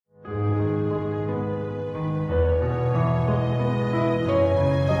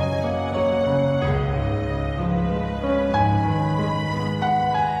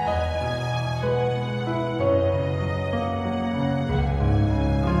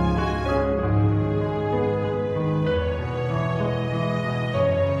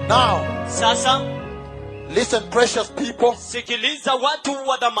Now, Sasa listen, precious people. sikiliza watu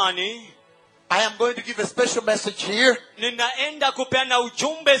wa dhamani, I am going to give a special message here. ninaenda kupeana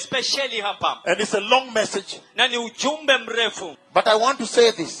ujumbe speciali hapa, And it's a long message. na ni ujumbe mrefu, But I want to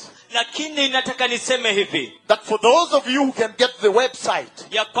say this. lakini nataka niseme hivi That for those of you who can get the website,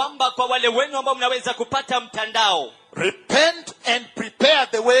 ya kwamba kwa wale wenu ambao mnaweza kupata mtandao,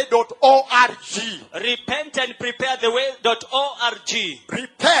 repentandpreparetheway.org. repentandpreparetheway.org.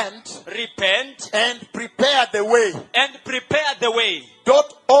 Repent Repent and prepare the way. and prepare the way.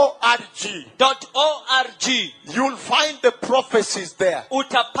 .org. .org. You'll find the prophecies there.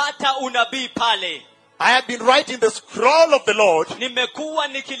 Utapata unabii pale. I have been writing the scroll of the Lord. Nimekuwa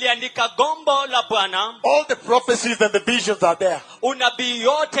nikiliandika gombo la Bwana. All the prophecies and the visions are there. Unabii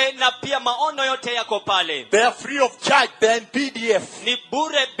yote na pia maono yote yako pale. They are free of charge. They are in PDF. Ni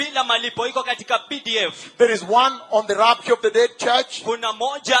bure bila malipo, iko katika PDF. There is one on the rapture of the dead church. Kuna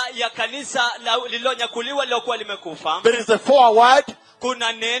moja ya kanisa lililonyakuliwa lilokuwa limekufa. There is a forward.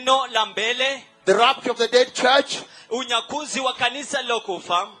 Kuna neno la mbele, The rapture of the dead church. unyakuzi wa kanisa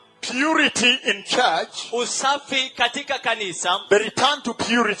lilokufa, Purity in church. usafi katika kanisa, The return to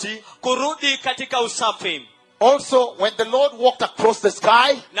purity. kurudi katika usafi. Also, when the Lord walked across the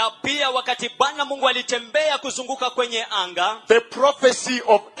sky, Na pia wakati Bwana Mungu alitembea kuzunguka kwenye anga, the prophecy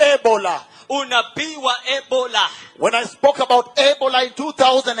of Ebola. unabii wa Ebola. When I spoke about Ebola in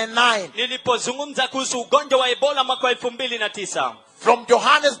 2009, Nilipozungumza kuhusu ugonjwa wa Ebola mwaka wa 2009 from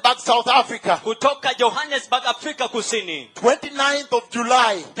Johannesburg, South Africa, kutoka Johannesburg, Afrika Kusini, 29th of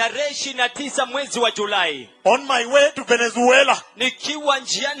July, tarehe 29 mwezi wa Julai, on my way to Venezuela, nikiwa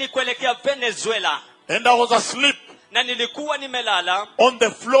njiani kuelekea Venezuela, and I was asleep na nilikuwa nimelala on the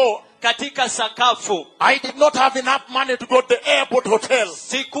floor. katika sakafu. I did not have enough money to go to the airport hotel.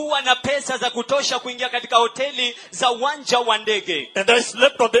 Sikuwa na pesa za kutosha kuingia katika hoteli za uwanja wa ndege, And I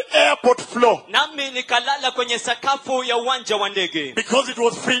slept on the airport floor nami nikalala kwenye sakafu ya uwanja wa ndege because it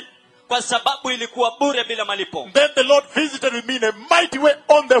was free. kwa sababu ilikuwa bure bila malipo. Then the Lord visited with me in a mighty way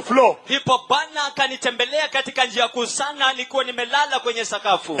on the floor Ndipo Bwana akanitembelea katika njia kuu sana, nilikuwa nimelala kwenye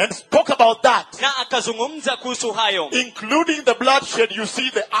sakafu, and spoke about that, na akazungumza kuhusu hayo, including the bloodshed. You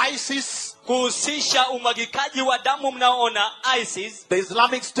see, the ISIS, kuhusisha umwagikaji wa damu mnaoona ISIS, the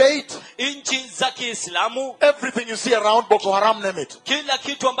Islamic State, nchi za Kiislamu, everything you see around Boko Haram, name it. kila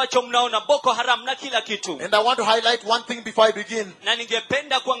kitu ambacho mnaona, Boko Haram na kila kitu. And I want to highlight one thing before I begin. Na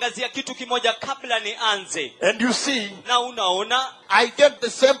ningependa kuangazia kitu kimoja kabla nianze. And you see, Na unaona, I gave the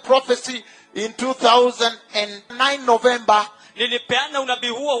same prophecy in 2009 November, nilipeana unabii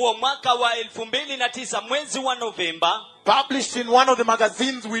huo mwaka wa 2009 mwezi wa Novemba, published in one of the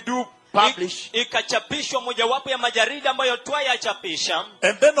magazines we do publish. ikachapishwa mojawapo ya majarida ambayo twayachapisha.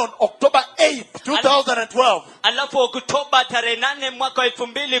 And then on October 8th, 2012, Alafu Oktoba tarehe 8 mwaka wa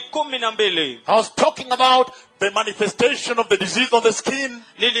 2012 I was talking about the manifestation of the disease on the skin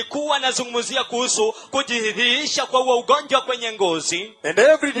nilikuwa nazungumzia kuhusu kujidhihirisha kwa huo ugonjwa kwenye ngozi and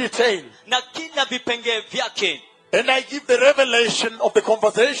every detail. na kila vipengee vyake. And I give the revelation of the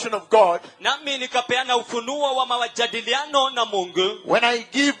conversation of God. Nami nikapeana ufunuo wa majadiliano na Mungu. When I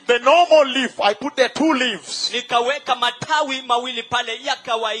give the normal leaf, I put there 2 leaves. Nikaweka matawi mawili pale ya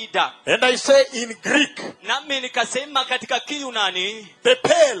kawaida. And I say in Greek, Nami nikasema katika Kiyunani, the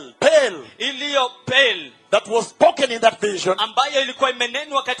pale, iliyo pale, that was spoken in that vision. ambayo ilikuwa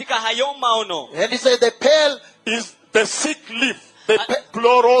imenenwa katika hayo maono, And he said the pale is the sick leaf, the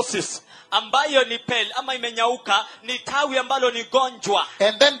chlorosis. ambayo ni pale ama imenyauka, ni tawi ambalo ni gonjwa.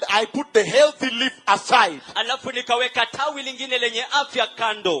 And then I put the healthy leaf aside. Alafu nikaweka tawi lingine lenye afya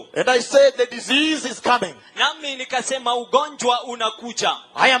kando. And I said the disease is coming. Nami nikasema ugonjwa unakuja.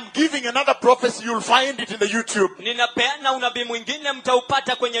 I am giving another prophecy. You'll find it in the YouTube. Ninapeana unabii mwingine,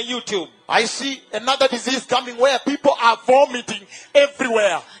 mtaupata kwenye YouTube. I see another disease coming where people are vomiting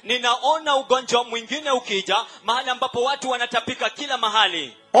everywhere. Ninaona ugonjwa mwingine ukija, mahali ambapo watu wanatapika kila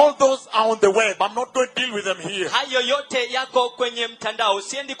mahali. All those are on the web. I'm not going to deal with them here. Hayo yote yako kwenye mtandao,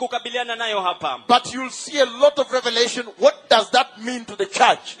 siendi kukabiliana nayo hapa. But you'll see a lot of revelation. What does that mean to the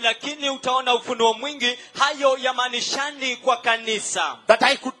church? Lakini utaona ufunuo mwingi, hayo yamaanishani kwa kanisa. That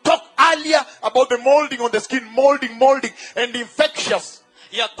I could talk earlier about the molding on the skin, molding, and infectious.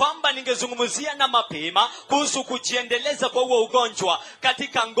 Ya kwamba ningezungumzia na mapema kuhusu kujiendeleza kwa huo ugonjwa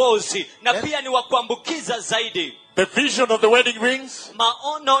katika ngozi, na pia ni wa kuambukiza zaidi. the vision of the wedding rings,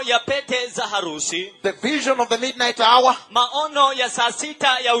 maono ya pete za harusi, the vision of the midnight hour, maono ya saa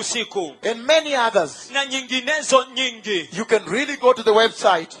 6 ya usiku, and many others. na nyinginezo nyingi. You can really go to the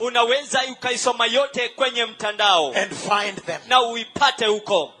website Unaweza ukaisoma yote kwenye mtandao and find them. na uipate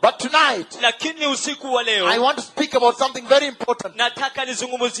huko. But tonight, Lakini usiku wa I leo want to speak about something very important. nataka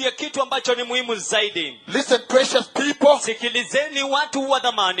nizungumzie kitu ambacho ni muhimu zaidi. Listen, precious people, Sikilizeni watu wa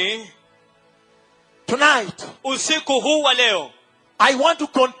dhamani, tonight, usiku huu wa leo I want to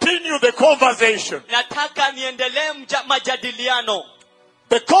continue the conversation. nataka niendelee majadiliano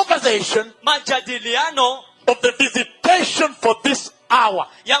majadiliano Of the visitation for this hour.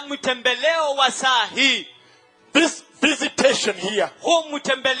 ya mtembeleo wa saa hii. This visitation here. Huu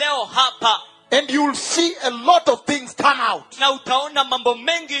mtembeleo hapa, And you'll see a lot of things come out na utaona mambo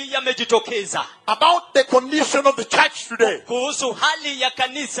mengi yamejitokeza about the condition of the church today. kuhusu hali ya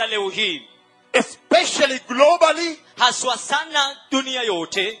kanisa leo hii, Especially globally, haswa sana dunia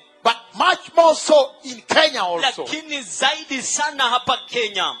yote, but much more so in Kenya also. lakini zaidi sana hapa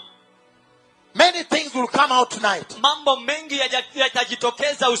Kenya. Many things will come out tonight, Mambo mengi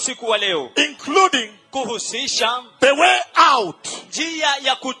yatajitokeza usiku wa leo, including kuhusisha the way out njia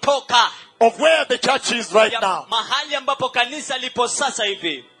ya kutoka of where the church is right ya now. mahali ambapo kanisa lipo sasa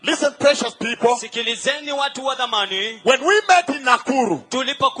hivi. Listen, precious people. Sikilizeni watu wa dhamani, When we met in Nakuru,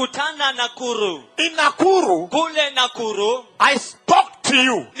 tulipokutana Nakuru, kule Nakuru, I spoke to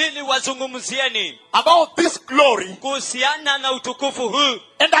you niliwazungumzieni about this glory, kuhusiana na utukufu huu,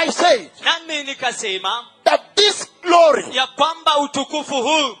 and I said nami nikasema that this glory, ya kwamba utukufu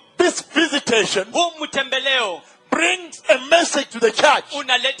huu, this visitation, huu mtembeleo brings a message to the church.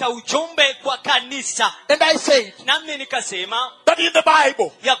 unaleta ujumbe kwa kanisa. And I said Nami nikasema that in the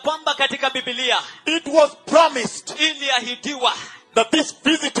Bible, ya kwamba katika Biblia it was promised iliahidiwa that this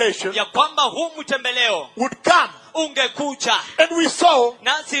visitation ya kwamba huu mtembeleo would come. ungekuja. And we saw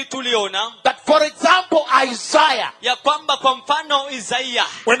Nasi tuliona that, for example, Isaiah, ya kwamba kwa mfano Isaia,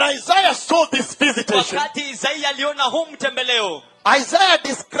 when Isaiah saw this visitation, wakati Isaia aliona huu mtembeleo, Isaiah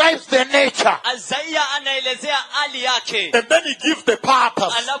describes the nature, Isaia anaelezea hali yake, and then he gives the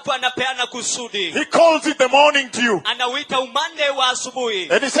purpose. alafu anapeana kusudi, He calls it the morning dew. anauita umande wa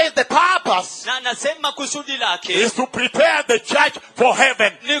asubuhi, And he says the purpose na anasema kusudi lake is to prepare the church for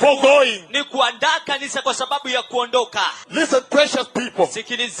heaven, ni for going. ni kuandaa kanisa kwa sababu ya kuondoka. Listen, precious people.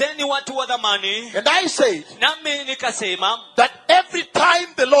 Sikilizeni watu wa dhamani, And I said nami nikasema that every time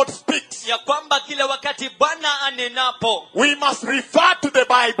the Lord speaks, ya kwamba kila wakati Bwana anenapo we must refer to the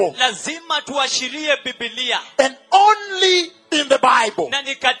Bible. lazima tuashirie Biblia, And only in the Bible. na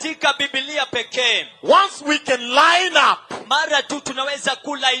ni katika Biblia pekee Once we can line up mara tu tunaweza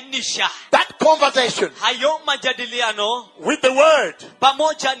kulainisha that conversation hayo majadiliano with the word,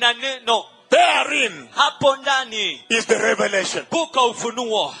 pamoja na neno, therein hapo ndani is the revelation. kuko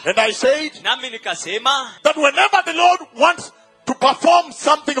ufunuo. And I said Nami nikasema that whenever the Lord wants to perform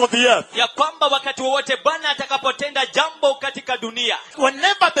something on the earth, ya kwamba wakati wowote Bwana atakapotenda jambo katika dunia,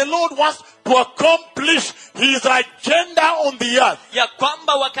 whenever the Lord wants to accomplish his agenda on the earth, ya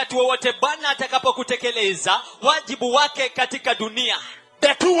kwamba wakati wowote Bwana atakapokutekeleza wajibu wake katika dunia,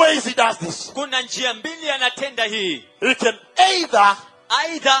 there are two ways he does this. kuna njia mbili anatenda hii. He can either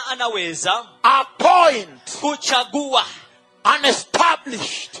Aidha anaweza appoint kuchagua an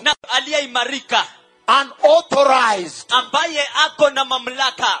established, na aliyeimarika, unauthorized, ambaye ako na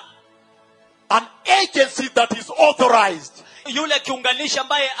mamlaka, an agency that is authorized, yule kiunganishi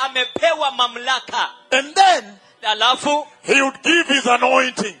ambaye amepewa mamlaka, and then alafu he would give his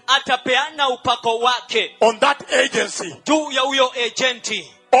anointing atapeana upako wake on that agency. juu ya huyo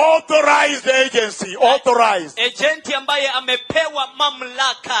ejenti. Authorized agency, authorized. Ejenti ambaye amepewa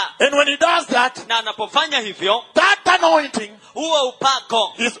mamlaka, And when he does that, na anapofanya hivyo, that anointing huo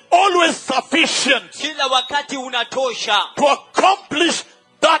upako is always sufficient kila wakati unatosha to accomplish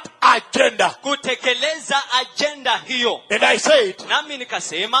that agenda. kutekeleza ajenda hiyo. And I said Nami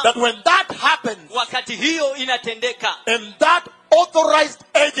nikasema that when that happens, wakati hiyo inatendeka and that authorized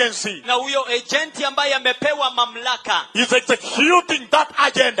agency na huyo ejenti ambaye amepewa mamlaka is executing that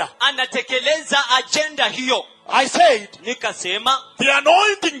agenda, anatekeleza ajenda hiyo, I said nikasema the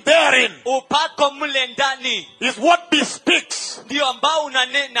anointing therein upako mle ndani is what bespeaks ndio ambao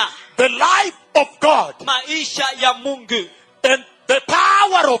unanena the life of God maisha ya Mungu and the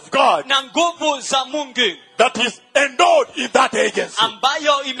power of God na nguvu za Mungu that is endowed in that agency.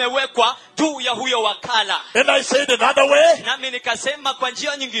 ambayo imewekwa juu ya huyo wakala. And I said another way, Nami nikasema kwa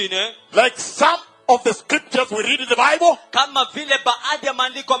njia nyingine, like some of the scriptures we read in the Bible, kama vile baadhi ya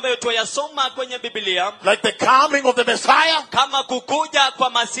maandiko ambayo tuyasoma kwenye Biblia, like the coming of the Messiah, kama kukuja kwa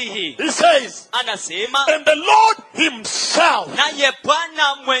Masihi. he says, Anasema and the Lord himself naye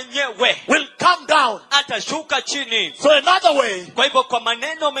Bwana mwenyewe will come down. atashuka chini. So another way Kwa hivyo kwa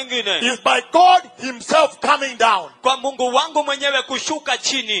maneno mengine, is by God himself coming down. kwa Mungu wangu mwenyewe kushuka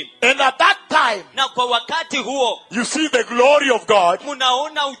chini. And at that time, Na kwa wakati huo you see the glory of God.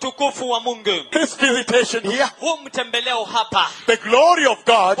 munaona utukufu wa Mungu. This visitation here, Huu mtembeleo hapa, the glory of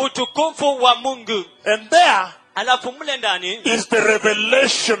God, utukufu wa Mungu. and there Alafu mle ndani is the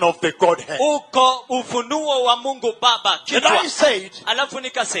revelation of the Godhead. uko ufunuo wa Mungu Baba And kichwa. I said Alafu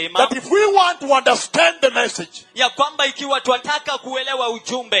nikasema that if we want to understand the message, ya kwamba ikiwa twataka kuelewa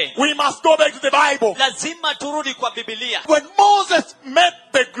ujumbe, we must go back to the Bible. lazima turudi kwa Biblia. When Moses met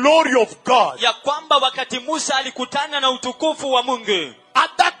the glory of God, Ya kwamba wakati Musa alikutana na utukufu wa Mungu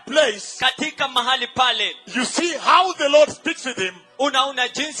at that place, katika mahali pale, you see how the Lord speaks with him. unaona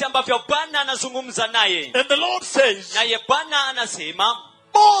jinsi ambavyo Bwana anazungumza naye. And the Lord says, Naye Bwana anasema,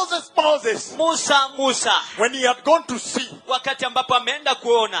 Moses, Moses, Musa, Musa, when he had gone to see, wakati ambapo ameenda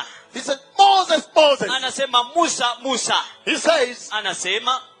kuona, he said, Moses, Moses. anasema Musa, Musa, He says,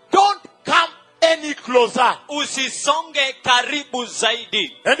 anasema don't come any closer. usisonge karibu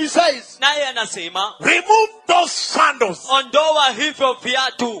zaidi. And he says, Naye anasema remove those sandals. ondoa hivyo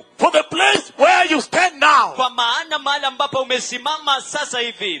viatu, For the place where you stand now kwa maana mahali ambapo umesimama sasa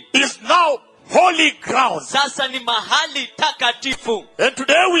hivi is now holy ground. sasa ni mahali takatifu. And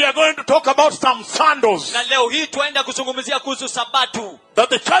today we are going to talk about some sandals Na leo hii tuenda kuzungumzia kuhusu Sabatu that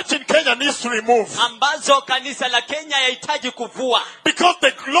the church in Kenya needs to remove. ambazo kanisa la Kenya yahitaji kuvua, Because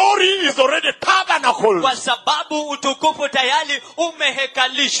the glory is already tabernacled. kwa sababu utukufu tayari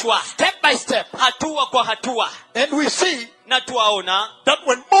umehekalishwa Step by step. hatua kwa hatua. And we see Na tuwaona that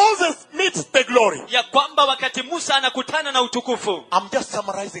when Moses meets the glory, ya kwamba wakati Musa anakutana na utukufu, I'm just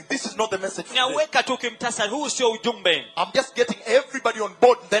summarizing. This is not the message today. naweka tu kimtasa, huu sio ujumbe. I'm just getting everybody on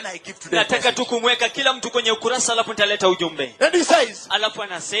board, then I give today. Nataka tu kumweka kila mtu kwenye ukurasa, alafu nitaleta ujumbe. And he says, Alafu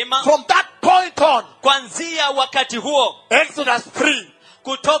anasema from that point on, kwanzia wakati huo, Exodus 3,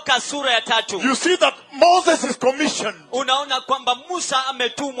 kutoka sura ya 3, you see that Moses is commissioned. unaona kwamba Musa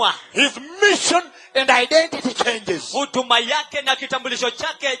ametumwa. His mission and identity changes. Huduma yake na kitambulisho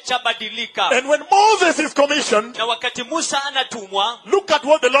chake chabadilika. And when Moses is commissioned, Na wakati Musa anatumwa, look at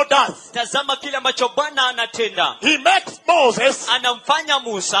what the Lord does. tazama kile ambacho Bwana anatenda. He makes Moses, Anamfanya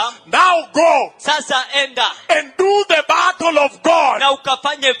Musa, now go sasa enda and do the battle of God na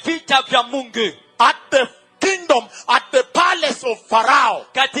ukafanye vita vya Mungu at the kingdom, at the palace of Pharaoh.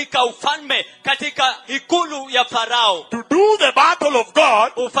 katika ufalme, katika ikulu ya Farao. To do the battle of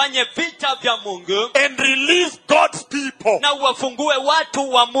God Ufanye vita vya Mungu and release God's people. na uwafungue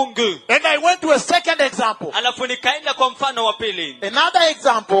watu wa Mungu. And I went to a second example. Alafu nikaenda kwa mfano wa pili. Another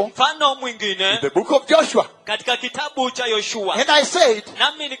example, Mfano mwingine the book of Joshua. katika kitabu cha Yoshua. And I said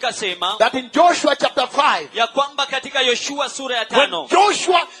Nami nikasema that in Joshua chapter 5, ya kwamba katika Yoshua sura ya when 5,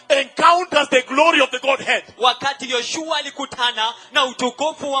 Joshua encounters the glory of the Godhead, wakati Yoshua alikutana na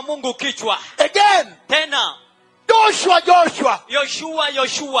utukufu wa Mungu kichwa. again, Tena Joshua,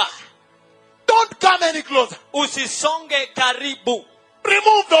 Yoshua, don't come any closer. usisonge karibu,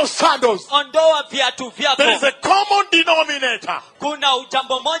 Remove those sandals. ondoa viatu There is vyako. a common denominator. Kuna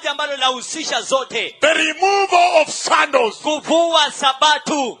jambo moja ambalo linahusisha zote, The removal of sandals. kuvua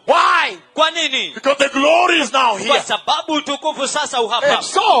Sabatu. Why? Kwa nini? Because the glory is now Kwa here. sababu utukufu sasa uhapa. And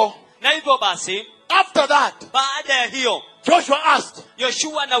so, Na hivyo basi, after that, baada ya hiyo, Joshua asked,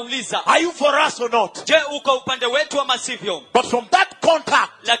 Yoshua anauliza, are you for us or not? je, uko upande wetu ama sivyo? But from that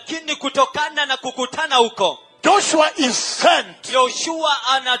contact, Lakini kutokana na kukutana huko, Joshua is sent Yoshua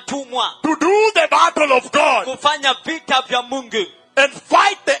anatumwa to do the battle of God kufanya vita vya Mungu and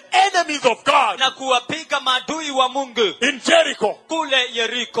fight the enemies of God na kuwapiga maadui wa Mungu in Jericho, kule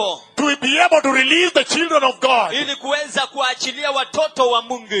Yeriko, to be able to release the children of God. ili kuweza kuachilia watoto wa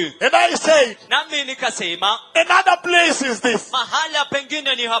Mungu. And I said, Nami nikasema another place is this, mahala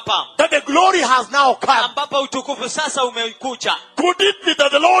pengine ni hapa that the glory has now come. ambapo utukufu sasa umekuja. Could it be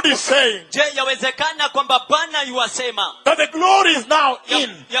that the Lord is saying Je, yawezekana kwamba Bwana yuwasema that the glory is now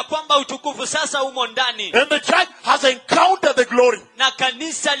in, ya kwamba utukufu sasa umo ndani and the church has encountered the glory? na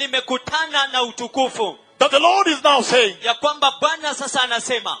kanisa limekutana na utukufu? That the Lord is now saying, Ya kwamba Bwana sasa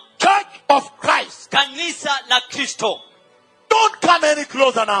anasema, Church of Christ, kanisa la Kristo, don't come any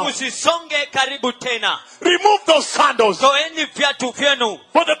closer now. usisonge karibu tena, Remove those sandals. toeni viatu vyenu,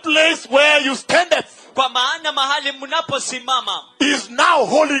 For the place where you standeth kwa maana mahali mnaposimama is now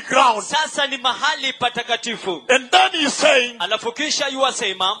holy ground. sasa ni mahali patakatifu. And then he's saying, Alafu kisha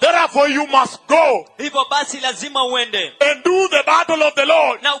yuwasema, therefore you must go hivyo basi lazima uende and do the battle of the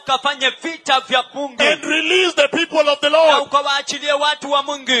Lord na ukafanye vita vya Mungu and release the people of the na Lord. ukawaachilie watu wa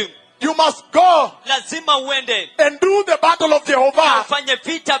Mungu. You must go Lazima uende and do the battle of na Jehovah ufanye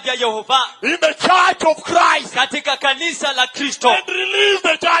vita vya Yehova in the church of Christ katika kanisa la Kristo and release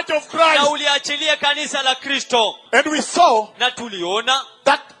the church of na Christ. uliachilie kanisa la Kristo. And we saw Na tuliona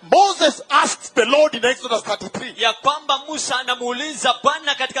that Moses asked the Lord in Exodus 33. ya kwamba Musa anamuuliza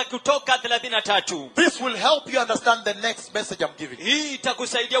Bwana katika Kutoka 33. This will help you understand the next message I'm giving. Hii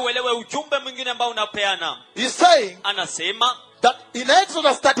itakusaidia uelewe ujumbe mwingine ambao unapeana. He's saying Anasema that in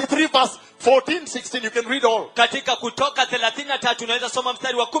Exodus 33 verse 14, 16, you can read all. katika Kutoka 33 unaweza soma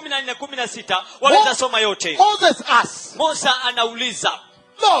mstari wa 14, 16, waweza soma yote. Moses asks, Musa anauliza,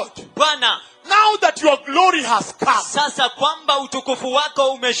 Lord, Bwana, now that your glory has come sasa kwamba utukufu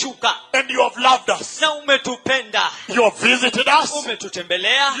wako umeshuka and you have loved us, na umetupenda, you have visited us,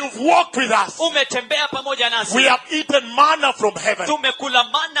 umetutembelea, you've walked with us, umetembea pamoja we nasi, have eaten manna from heaven, tumekula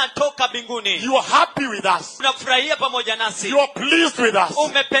mana toka mbinguni, you are happy with us, unafurahia pamoja nasi, you are pleased with us.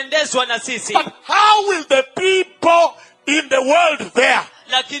 umependezwa na sisi. But how will the people in the world there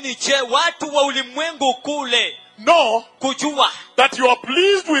Lakini je, watu wa ulimwengu kule know kujua that you are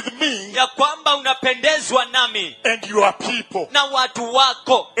pleased with me ya kwamba unapendezwa nami and your people? na watu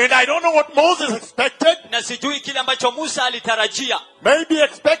wako? And I don't know what Moses expected. Na sijui kile ambacho Musa alitarajia. Maybe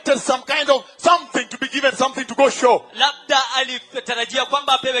expected some kind of something to be given, something to go show. Labda alitarajia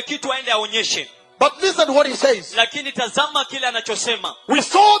kwamba apewe kitu aende aonyeshe. But listen to what he says. Lakini tazama kile anachosema. We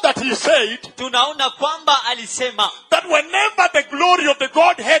saw that he said Tunaona kwamba alisema that whenever the glory of the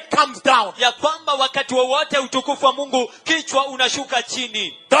Godhead comes down, ya kwamba wakati wowote utukufu wa Mungu kichwa unashuka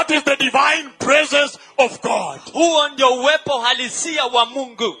chini. that is the divine presence of God. Huo ndio uwepo halisia wa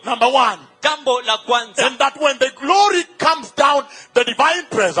Mungu. Number one. Jambo la kwanza, And that when the glory comes down, the divine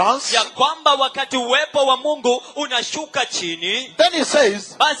presence, ya kwamba wakati uwepo wa Mungu unashuka chini, then he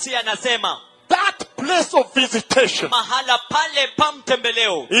says, basi anasema that place of visitation mahala pale pa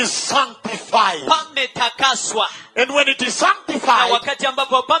mtembeleo is sanctified. pametakaswa. And when it is Na sanctified, wakati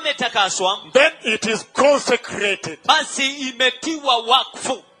ambapo pametakaswa, then it is consecrated. basi imetiwa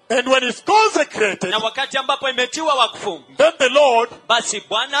wakfu. And when it's consecrated, Na wakati ambapo imetiwa wakfu, then the Lord, basi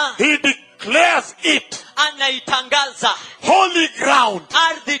Bwana he declares it anaitangaza holy ground.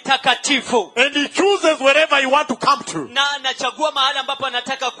 ardhi takatifu, And he chooses wherever he wants to come to. na anachagua mahali ambapo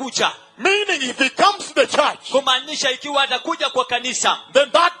anataka kuja. Meaning if he comes to the church, Kumaanisha ikiwa atakuja kwa kanisa,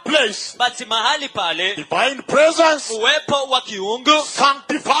 then that place, basi mahali pale divine presence, uwepo wa kiungu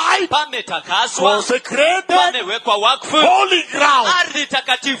sanctified, pametakaswa, consecrated, pamewekwa wakfu, holy ground. ardhi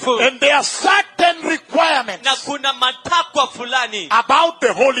takatifu. And there are certain Na requirements kuna matakwa fulani about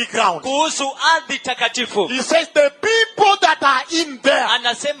the holy ground. kuhusu ardhi takatifu. He says the people that are in there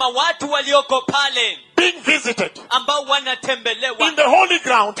Anasema watu walioko pale being visited ambao wanatembelewa in the holy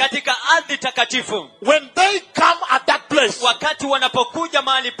ground, katika ardhi takatifu, when they come at that place wakati wanapokuja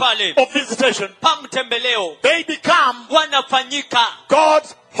mahali pale of visitation, pa mtembeleo, they become wanafanyika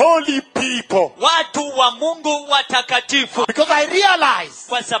God's holy people. watu wa Mungu watakatifu. Because I realize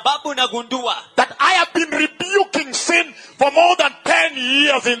Kwa sababu nagundua that I have been rebuking sin for more than 10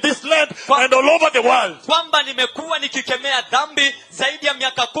 years in this land and all over the world. kwamba nimekuwa nikikemea dhambi zaidi ya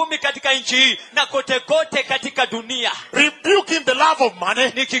miaka 10 katika nchi hii na kote kote katika dunia, Rebuking the love of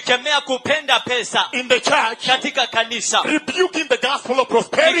money nikikemea kupenda pesa in the church. katika kanisa, Rebuking the gospel of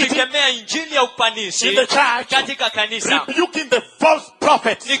prosperity nikikemea injili ya ufanisi in the church. katika kanisa, Rebuking the false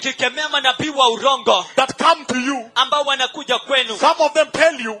prophets nikikemea manabii wa urongo that come to you. ambao wanakuja kwenu. Some of them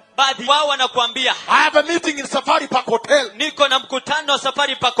tell you, Baadhi wao wanakuambia, I have a meeting in Safari Park Hotel. niko na mkutano wa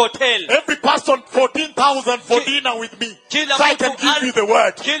Safari Park Hotel, Every person 14,000 for dinner with me. kila So I can give you the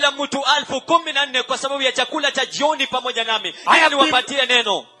word. kila mtu 14,000 kwa sababu ya chakula cha jioni pamoja nami, I have ili niwapatie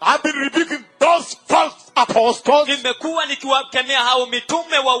neno. I've been rebuking those false apostles, Nimekuwa nikiwakemea hao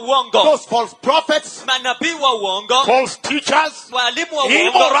mitume wa uongo, those false prophets, manabii wa uongo, false teachers, walimu wa uongo,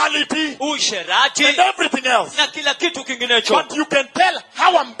 immorality, usherati and everything else. na kila kitu kinginecho. But you can tell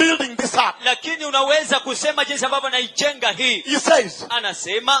how I'm building this up. Lakini unaweza kusema jinsi ambavyo naijenga hii. He says,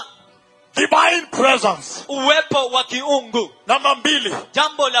 Anasema divine presence. uwepo wa kiungu. Number 2.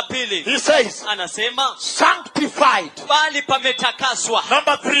 Jambo la pili, He says, anasema sanctified. bali pametakaswa.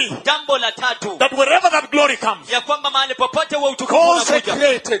 Number 3. Jambo la tatu, That wherever that glory comes, ya kwamba mahali popote wa utukufu unakuja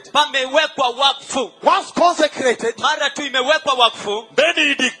consecrated. pamewekwa wakfu. Once consecrated, Mara tu imewekwa wakfu, then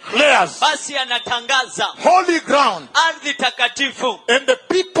he declares basi anatangaza holy ground. ardhi takatifu, And the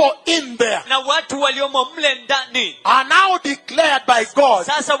people in there na watu waliomo mle ndani are now declared by God,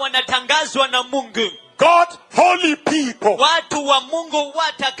 sasa wanatangazwa na Mungu, God, holy people. watu wa Mungu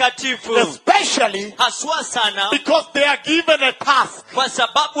watakatifu, Especially haswa sana because they are given a task, kwa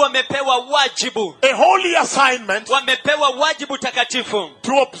sababu wamepewa wajibu, a holy assignment wamepewa wajibu takatifu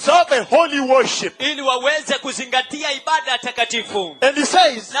to observe a holy worship. ili waweze kuzingatia ibada takatifu. And he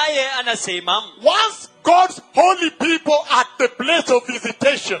says, Naye anasema once God's holy people at the place of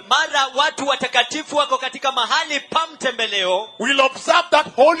visitation mara watu watakatifu wako katika mahali pa mtembeleo, will observe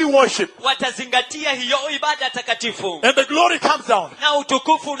that holy worship, watazingatia hiyo ibada takatifu, and the glory comes down na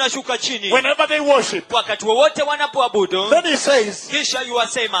utukufu unashuka chini whenever they worship. wakati wowote wanapoabudu. Then he says Kisha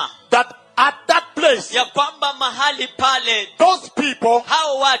yuwasema that at that place, ya kwamba mahali pale those people,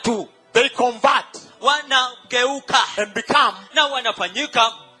 hao watu they convert wanageuka and become na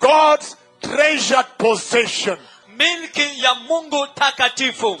wanafanyika God's treasured possession. milki ya Mungu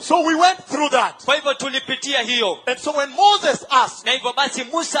takatifu. So we went through that. Kwa hivyo tulipitia hiyo, And so when Moses asked na hivyo basi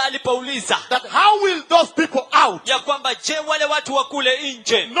Musa alipouliza that how will those people out ya kwamba je, wale watu wa kule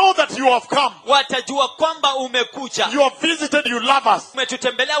nje know that you have come, watajua kwamba umekuja, you have visited, you love us,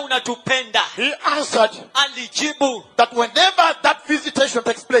 umetutembelea, unatupenda? he answered Alijibu that whenever that visitation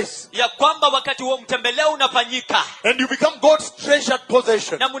takes place ya kwamba wakati huo mtembeleo unafanyika and you become God's treasured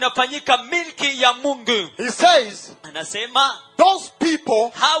possession, na mnafanyika milki ya Mungu, he says anasema those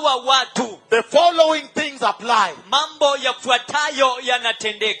people, hawa watu the following things apply. mambo yafuatayo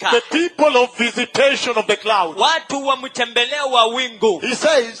yanatendeka. The people of visitation of the cloud. Watu wa mtembeleo wa wingu, He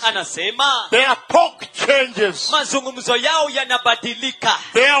says anasema their talk changes, mazungumzo yao yanabadilika,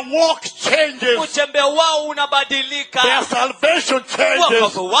 their walk changes, utembeo wao unabadilika, their salvation changes,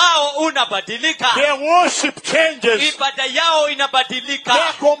 wokovu wao unabadilika, their worship changes, ibada yao their inabadilika,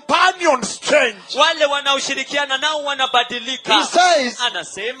 companions change. wale wanaoshirikiana nao wanabadilika. He says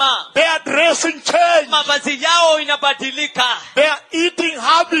Anasema their dressing change, mavazi yao inabadilika, their eating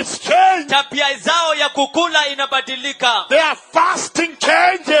habits change, tabia zao ya kukula inabadilika, their fasting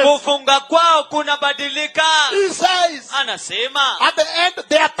changes. kufunga kwao kunabadilika. He says Anasema at the end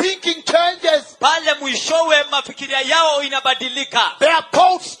their thinking changes, pale mwishowe mafikiria yao inabadilika, their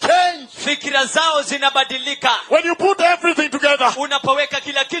thoughts change. fikira zao zinabadilika. When you put everything together, Unapoweka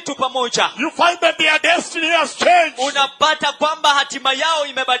kila kitu pamoja, you find that their destiny has changed. unapata kwamba hatima yao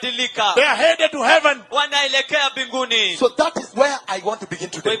imebadilika, They are headed to heaven. wanaelekea mbinguni. So that is where I want to begin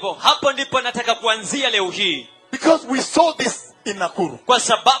Kwa today. hivyo hapo ndipo nataka kuanzia leo hii, Because we saw this in Nakuru. kwa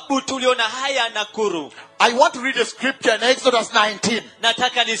sababu tuliona haya Nakuru. I want to read a scripture in Exodus 19.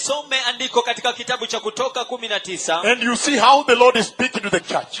 Nataka nisome andiko katika kitabu cha Kutoka 19 And you see how the Lord is speaking to the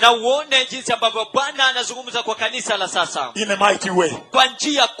church na uone jinsi ambavyo Bwana anazungumza kwa kanisa la sasa in a mighty way. kwa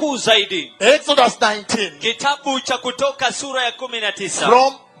njia kuu zaidi. Exodus 19 Kitabu cha Kutoka sura ya 19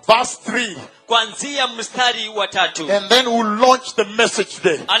 from verse 3. kuanzia mstari wa 3, And then we'll launch the message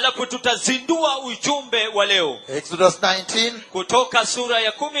today. alafu tutazindua ujumbe wa leo. Exodus 19 Kutoka sura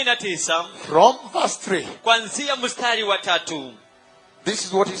ya 19 from verse 3. kuanzia mstari wa 3. This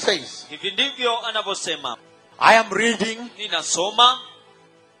is what he says. Hivi ndivyo anavyosema. I am reading. Ninasoma.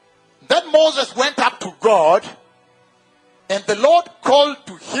 Then Moses went up to God, and the Lord called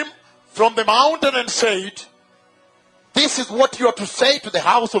to him from the mountain and said, this is what you are to say to the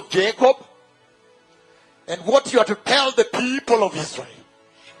house of Jacob, and what you are to tell the people of Israel.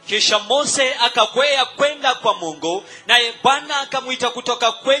 Kisha Mose akakwea kwenda kwa Mungu, naye Bwana akamwita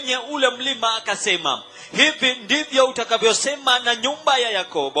kutoka kwenye ule mlima akasema, hivi ndivyo utakavyosema na nyumba ya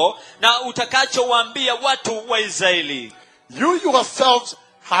Yakobo na utakachowaambia watu wa Israeli. You yourselves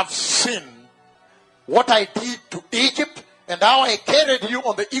have seen what I did to Egypt, and how I carried you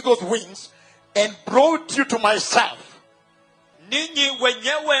on the eagle's wings and brought you to myself. Ninyi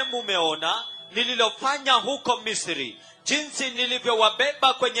wenyewe mumeona nililofanya huko Misri, jinsi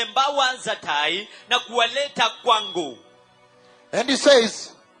nilivyowabeba kwenye mbawa za tai na kuwaleta kwangu. And he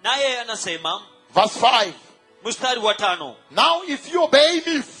says, Naye anasema verse 5, mstari wa 5, now if you obey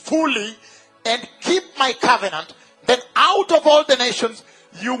me fully and keep my covenant, then out of all the nations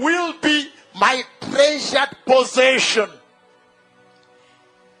you will be my treasured possession.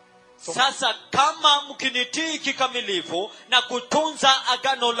 sasa kama mkinitii kikamilifu na kutunza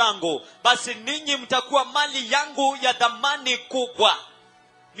agano langu, basi ninyi mtakuwa mali yangu ya dhamani kubwa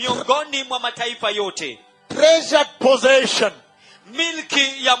miongoni mwa mataifa yote. treasured possession.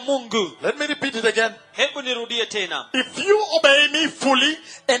 milki ya Mungu. Let me repeat it again. Hebu nirudie tena. If you obey me fully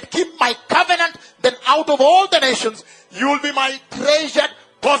and keep my covenant, then out of all the nations, you will be my treasured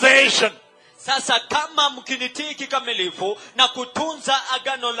possession. Sasa kama mkinitii kikamilifu na kutunza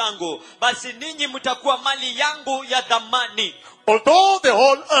agano langu, basi ninyi mtakuwa mali yangu ya dhamani. Although the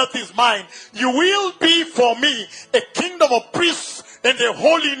whole earth is mine, you will be for me a kingdom of priests and a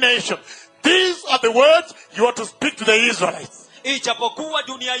holy nation. These are the words you are to speak to the Israelites. Ijapokuwa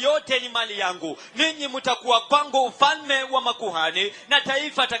dunia yote ni mali yangu, ninyi mtakuwa kwangu ufalme wa makuhani na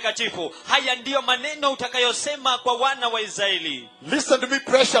taifa takatifu. Haya ndiyo maneno utakayosema kwa wana wa Israeli. Listen to me,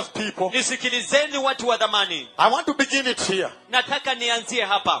 precious people. Nisikilizeni watu wa dhamani. I want to begin it here. Nataka nianzie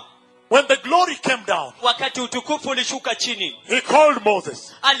hapa. When the glory came down, Wakati utukufu ulishuka chini, he called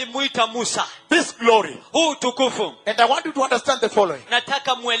Moses. alimuita Musa. This glory. Huu utukufu, And I want you to understand the following.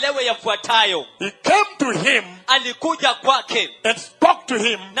 nataka muelewe yafuatayo. He came to him Alikuja kwake and spoke to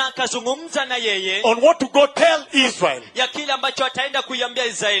him na akazungumza na yeye on what to go tell Israel. ya kile ambacho ataenda kuiambia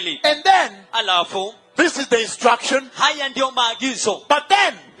Israeli. And then, Alafu this is the instruction. haya ndio maagizo. But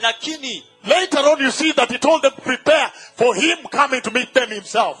then, Lakini later on you see that he told them prepare for him coming to meet them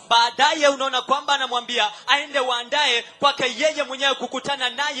himself. baadaye unaona kwamba anamwambia aende waandae kwake yeye mwenyewe kukutana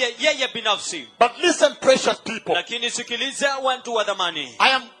naye yeye binafsi. But listen, precious people. Lakini sikiliza watu wa dhamani.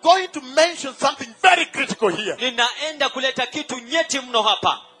 I am going to mention something very critical here. Ninaenda kuleta kitu nyeti mno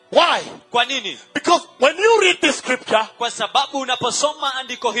hapa. Why? Kwa nini? Because when you read this scripture, Kwa sababu unaposoma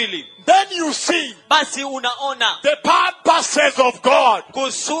andiko hili, then you see basi unaona the purposes of God.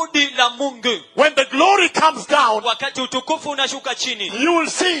 kusudi la Mungu. When the glory comes down, Wakati utukufu unashuka chini, you will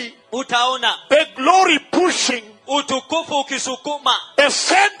see utaona the glory pushing utukufu ukisukuma a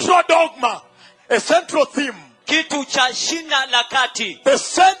central dogma, a central theme, kitu cha shina la kati, the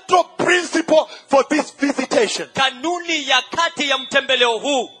central principle for this visitation. kanuni ya kati ya mtembeleo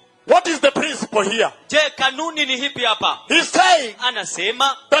huu. What is the principle here? Je, kanuni ni hipi hapa? He's saying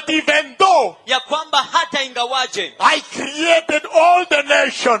Anasema that even though ya kwamba hata ingawaje I created all the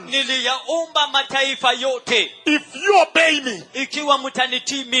nations, niliyaumba mataifa yote, if you obey me, ikiwa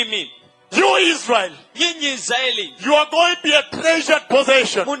mtanitii mimi, you Israel, nyinyi Israeli, you are going to be a treasured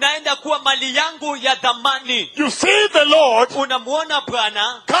possession. munaenda kuwa mali yangu ya dhamani. You see the Lord Unamuona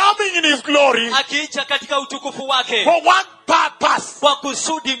Bwana coming in his glory akiija katika utukufu wake for one purpose, kwa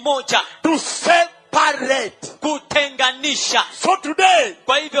kusudi moja, to separate. kutenganisha. So today,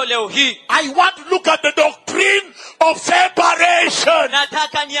 Kwa hivyo leo hii I want to look at the doctrine of separation.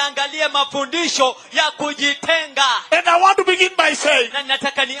 nataka niangalie mafundisho ya kujitenga, And I want to begin by saying na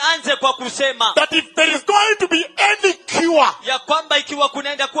nataka nianze kwa kusema that if there is going to be any cure ya kwamba ikiwa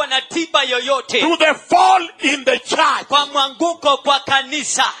kunaenda kuwa na tiba yoyote to the fall in the church, kwa mwanguko kwa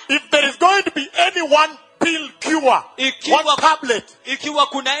kanisa, if there is going to be any one pill cure, Ikiwa- one tablet, ikiwa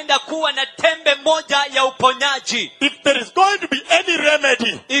kunaenda kuwa na tembe moja ya uponyaji, if there is going to be any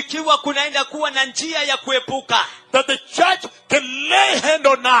remedy ikiwa kunaenda kuwa na njia ya kuepuka that the church can lay hand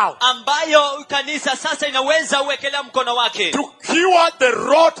on now ambayo kanisa sasa inaweza uwekelea mkono wake to cure the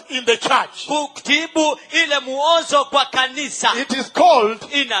rot in the church, kutibu ile muozo kwa kanisa, it is called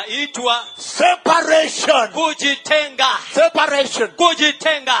inaitwa separation. kujitenga. Separation.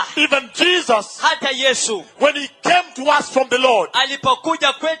 Kujitenga. Even Jesus, Hata Yesu when he came to us from the Lord,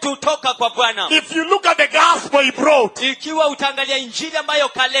 alipokuja kwetu toka kwa Bwana, if you look at the gospel he brought, ikiwa utaangalia injili ambayo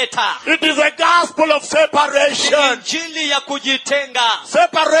kaleta, it is a gospel of separation. injili ya kujitenga,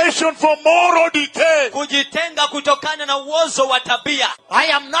 Separation from moral decay. kujitenga kutokana na uozo wa tabia.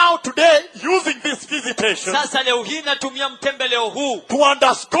 I am now today using this visitation Sasa leo hii natumia mtembeleo huu to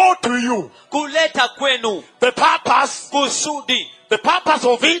underscore to you kuleta kwenu the purpose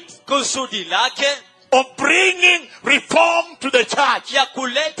of it, kusudi lake of bringing reform to the church, ya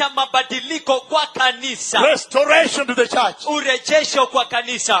kuleta mabadiliko kwa kanisa, restoration to the church. urejesho kwa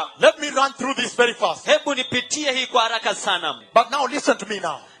kanisa. Let me run through this very fast. Hebu nipitie hii kwa haraka sana, But now listen to me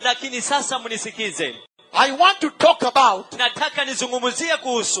now. lakini sasa mnisikize. I want to talk about Nataka nizungumzie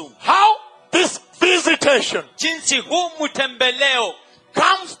kuhusu how this visitation jinsi huu mtembeleo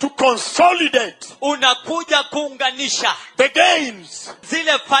comes to consolidate unakuja kuunganisha the gains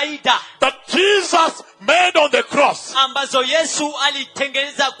zile faida that Jesus made on the cross. ambazo Yesu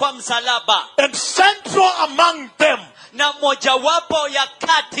alitengeneza kwa msalaba, And central among them na mojawapo ya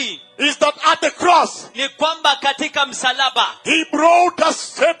kati is that at the cross, ni kwamba katika msalaba he brought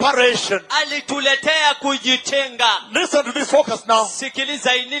us separation. alituletea kujitenga. Listen to this focus now.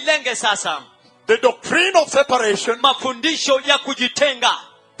 Sikiliza, inilenge sasa. The doctrine of separation Mafundisho ya kujitenga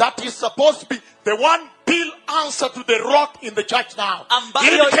that is supposed to be the one pill answer to the rot in the church now.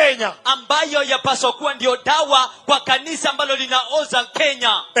 ambayo, In Kenya ambayo yapaswa kuwa ndio dawa kwa kanisa ambalo linaoza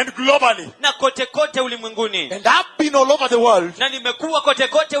Kenya and globally. na kote kote ulimwenguni. And I've been all over the world. Na nimekuwa kote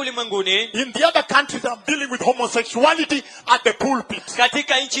kote ulimwenguni. In the other countries, I'm dealing with homosexuality at the pulpit.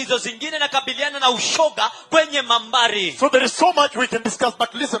 Katika nchi hizo zingine nakabiliana na ushoga kwenye mambari. So there is so much we can discuss,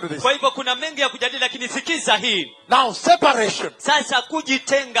 but listen to this. Kwa hivyo kuna mengi ya kujadili, lakini sikiza hii. Now, separation. Sasa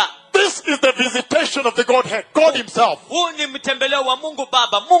kujitenga. This is the visitation of the Godhead, God himself. Huu ni mtembeleo wa Mungu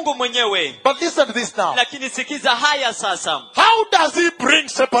Baba, Mungu mwenyewe. But listen to this now. Lakini sikiza haya sasa. How does he bring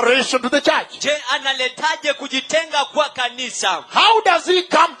separation to the church? Je, analetaje kujitenga kwa kanisa? How does he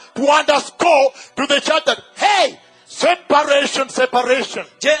come to underscore to the church that, hey, separation, separation?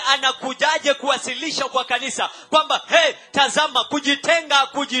 Je, anakujaje kuwasilisha kwa kanisa kwamba hey, tazama, kujitenga,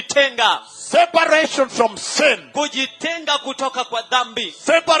 kujitenga. Separation from sin. Kujitenga kutoka kwa dhambi.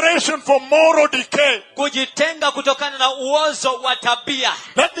 Separation from moral decay. Kujitenga kutokana na uozo wa tabia.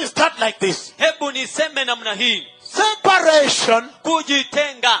 Let me start like this. Hebu niseme namna hii. Separation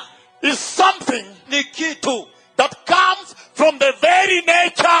Kujitenga is something ni kitu that comes from the very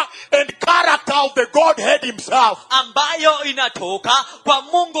nature and character of the Godhead himself. ambayo inatoka kwa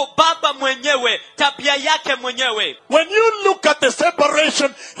Mungu Baba mwenyewe, tabia yake mwenyewe. When you look at the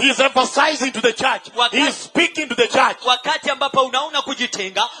separation he is emphasizing to the church, he is speaking to the church. Wakati ambapo unaona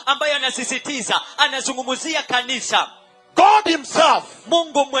kujitenga ambayo anasisitiza, anazungumzia kanisa, God himself,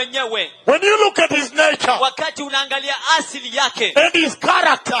 Mungu mwenyewe. when you look at his nature Wakati unaangalia asili yake and his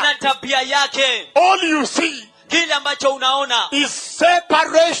character, na tabia yake, all you see kile ambacho unaona is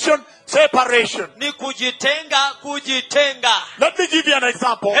separation, separation. ni kujitenga, kujitenga. Let me give you an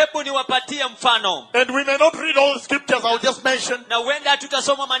example. Hebu niwapatie mfano, And we may not read all the scriptures, I'll just mention. na huenda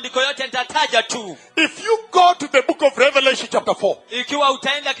tutasoma maandiko yote, nitataja tu. If you go to the book of Revelation chapter 4, Ikiwa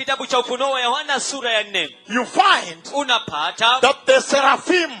utaenda kitabu cha Ufunuo wa Yohana sura ya 4, you find unapata that the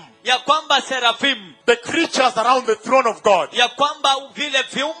seraphim, ya kwamba serafimu, the creatures around the throne of God, ya kwamba vile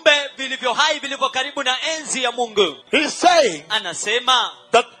viumbe vilivyo hai vilivyo karibu na enzi ya Mungu, he's saying anasema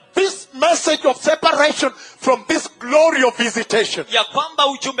that this message of separation from this glory of visitation ya kwamba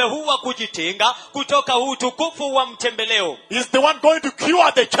ujumbe huu wa kujitenga kutoka huu tukufu wa mtembeleo is the one going to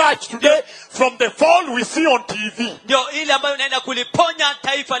cure the church today from the fall we see on TV. ndio ile ambayo inaenda kuliponya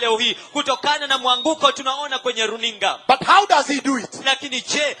taifa leo hii kutokana na mwanguko tunaona kwenye runinga. But how does he do it? Lakini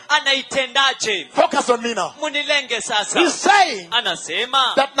je, anaitendaje? Focus on me now. Munilenge sasa. He's saying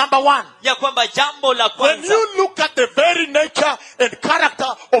Anasema that number one, ya kwamba jambo la when kwanza, you look at the very nature and character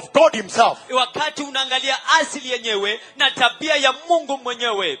of God himself, wakati unaangalia asili yenyewe na tabia ya Mungu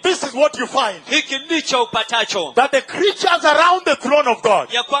mwenyewe, this is what you find. hiki ndicho upatacho, That the creatures around the throne of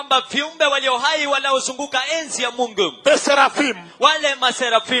God, ya kwamba viumbe walio hai wanaozunguka enzi ya Mungu, the seraphim, wale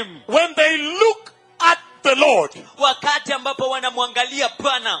maserafimu, when they look at the Lord wakati ambapo wanamwangalia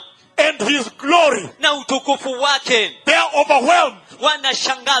Bwana and his glory, na utukufu wake, they are overwhelmed.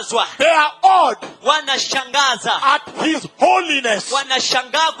 wanashangazwa, They are awed wanashangaza, at his holiness.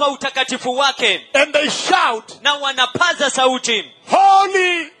 wanashangaa kwa utakatifu wake, And they shout, na wanapaza sauti,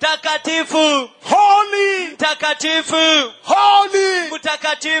 holy, takatifu, holy, takatifu, holy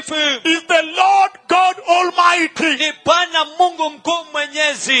mtakatifu is the Lord God Almighty. ni Bwana Mungu mkuu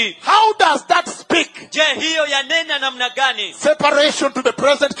mwenyezi. How does that speak? Je, hiyo yanena namna gani? Separation to the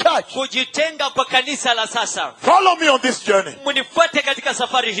present church. Kujitenga kwa kanisa la sasa. Follow me on this journey. Munifuate katika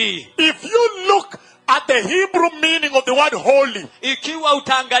safari hii. If you look at the Hebrew meaning of the word holy, Ikiwa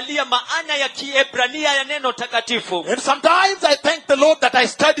utaangalia maana ya Kiebrania ya neno takatifu, and sometimes I thank the Lord that I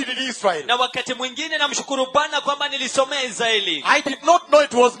studied in Israel. na wakati mwingine namshukuru Bwana kwamba nilisomea Israeli. I did not know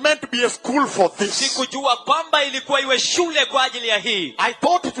it was meant to be a school for this. Sikujua kwamba ilikuwa iwe shule kwa ajili ya hii. I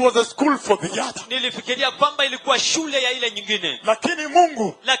thought it was a school for the other. Nilifikiria kwamba ilikuwa shule ya ile nyingine. Lakini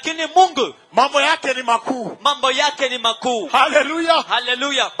Mungu, Lakini Mungu, mambo yake ni makuu. mambo yake ni makuu. Hallelujah.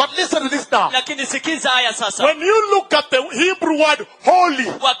 Haleluya. But listen to this now. Lakini sikiza haya sasa. When you look at the Hebrew word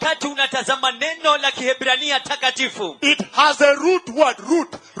holy, Wakati unatazama neno la Kiebrania takatifu, it has a root word,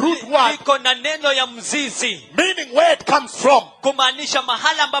 root word, liko na neno ya mzizi, meaning where it comes from. kumaanisha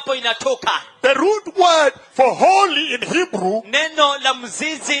mahala ambapo inatoka. The root word for holy in Hebrew Neno la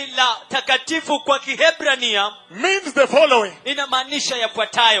mzizi la takatifu kwa Kiebrania means the following: inamaanisha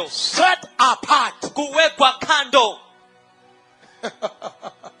yafuatayo: set apart. kuwekwa kando,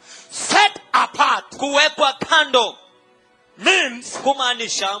 Set apart kuwekwa kando, means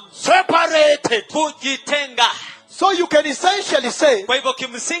kumaanisha separated. kujitenga. So you can essentially say Kwa hivyo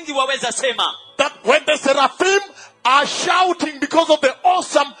kimsingi waweza sema that when the seraphim are shouting because of the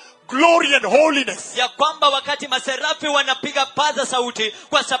awesome glory and holiness, ya kwamba wakati maserafi wanapiga paza sauti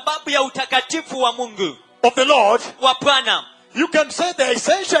kwa sababu ya utakatifu wa Mungu, of the Lord, wa Bwana. you can say they're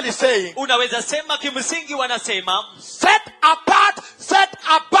essentially saying, Unaweza sema kimsingi wanasema set apart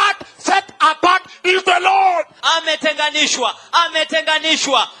is the Lord. ametenganishwa,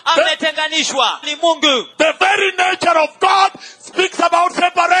 ametenganishwa, ametenganishwa ni Mungu. The very nature of God speaks about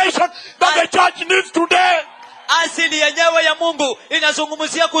separation that the church needs today. Asili yenyewe ya Mungu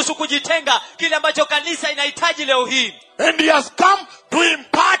inazungumzia kuhusu kujitenga, kile ambacho kanisa inahitaji leo hii. And he has come to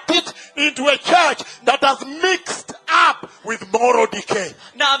impart it into a church that has mixed up with moral decay.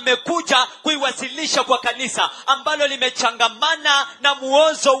 Na amekuja kuiwasilisha kwa kanisa ambalo limechangamana na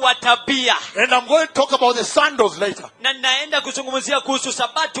muozo wa tabia. And I'm going to talk about the sandals later Na ninaenda kuzungumzia kuhusu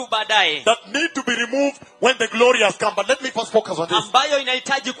Sabato baadaye, that need to be removed when the glory has come. But let me first focus on this. ambayo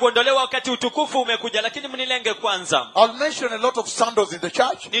inahitaji kuondolewa wakati utukufu umekuja. Lakini mnilenge kwanza. I'll mention a lot of sandals in the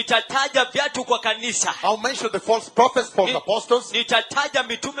church. Nitataja viatu kwa kanisa. I'll mention the false prophets, false apostles, Nitataja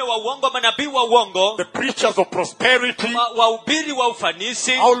mitume wa uongo, manabii wa uongo, the preachers of prosperity. wahubiri wa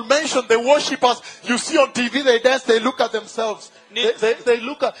ufanisi. I'll mention the worshippers you see on TV, they dance, they look at themselves. They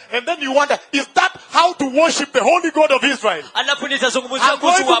look at, and then you wonder, is that how to worship the Holy God of Israel? Alafu nitazungumzia I'm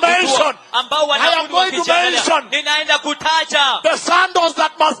going kuhusu to mention, waabudu ambao I am wanaabudu going to wakijiangalia. mention Ninaenda kutaja the sandals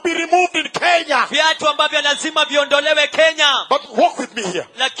that must be removed in Kenya. viatu ambavyo lazima viondolewe Kenya. But walk with me here.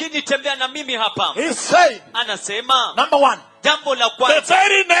 Lakini tembea na mimi hapa. He's saying, Anasema number one, jambo la the kwanza,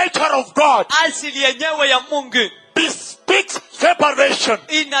 very nature of God asili yenyewe ya Mungu bespeaks separation.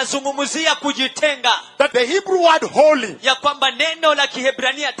 inazungumzia kujitenga, That the Hebrew word holy, ya kwamba neno la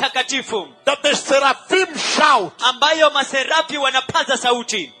Kiebrania takatifu, that the seraphim shout, ambayo maserafi wanapaza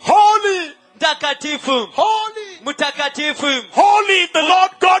sauti, holy, mtakatifu, holy, mtakatifu, holy is the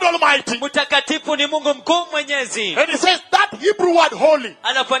Lord God Almighty. mtakatifu ni Mungu mkuu mwenyezi. And he says that Hebrew word holy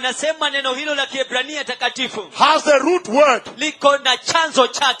Alafu anasema neno hilo la Kiebrania takatifu has a root word. liko na chanzo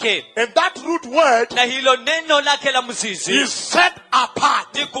chake, And that root word na hilo neno lake la mzizi is set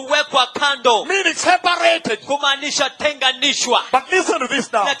apart, ni kuwekwa kando, meaning separated. kumaanisha tenganishwa. But listen to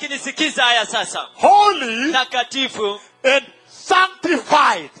this now. Lakini sikiza haya sasa, Holy takatifu and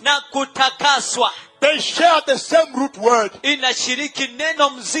sanctified, na kutakaswa they share the same root word. inashiriki neno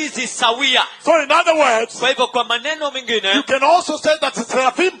mzizi sawia. So in other words, Kwa hivyo kwa maneno you mengine can also say that the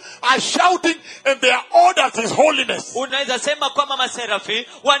seraphim are shouting and their orders is holiness. unaweza sema kwamba maserafi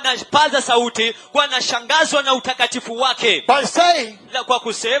wanapaza sauti, wanashangazwa na utakatifu wake, By saying, kwa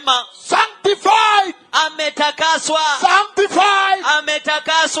kusema sanctified, ametakaswa, sanctified,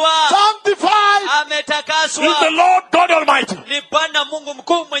 ametakaswa, sanctified is the ametakaswa Lord God Almighty. ni Bwana Mungu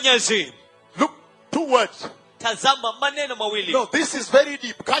mkuu mwenyezi. Look, two words. Tazama maneno mawili. No, this is very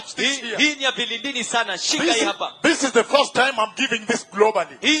deep. Catch this Hii here. hii ni ya vilindini sana, shika hii hapa. This is the first time I'm giving this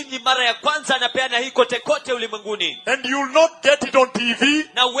globally. Hii ni mara ya kwanza anapeana hii kote kote ulimwenguni, And you'll not get it on TV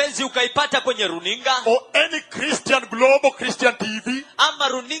na uwezi ukaipata kwenye runinga or any Christian, global Christian TV. ama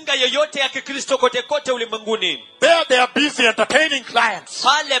runinga yoyote ya Kikristo kote kote ulimwenguni. There they are busy entertaining clients.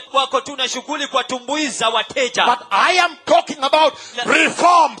 Pale wako tu na shughuli kwa tumbuiza wateja. But I am talking about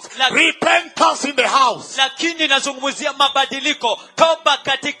reforms, Like- repentance in the house, Lakini nazungumzia mabadiliko, toba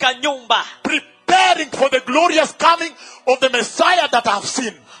katika nyumba, preparing for the glorious coming of the Messiah that I've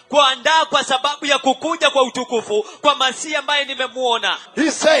seen. kuandaa kwa sababu ya kukuja kwa utukufu kwa Masihi ambaye nimemuona.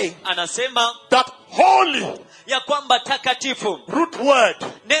 He's saying Anasema that holy, ya kwamba takatifu, root word,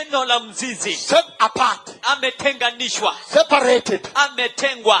 neno la mzizi, set apart, ametenganishwa, separated.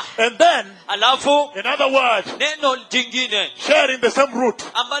 ametengwa. And then, Alafu in other words, neno jingine sharing the same root,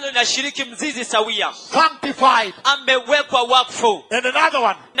 ambalo linashiriki mzizi sawia, sanctified. amewekwa wakfu, And another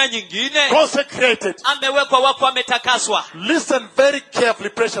one, na nyingine consecrated. amewekwa wakfu, ametakaswa. Listen very carefully,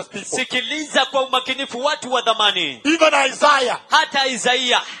 precious people. Sikiliza kwa umakinifu watu wa dhamani. Even Isaiah, Hata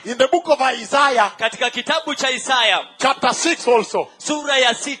Isaia, in the book of Isaiah, katika kitabu cha Isaya chapter 6 also, sura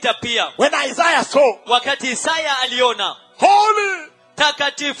ya 6 pia, when Isaiah saw, wakati Isaya aliona holy,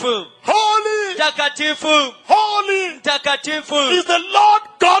 takatifu, holy, takatifu, holy takatifu is the Lord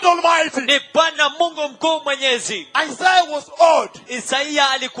God Almighty. ni Bwana Mungu mkuu mwenyezi. Isaiah was awed. Isaia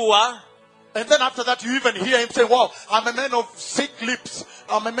alikuwa, And then after that, you even hear him say, wow, I'm a man of sick lips.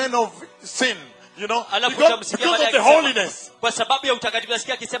 I'm a man of sin. You know, alafu because utamsikia of baadaye the akisema, holiness. kwa sababu ya utakatifu,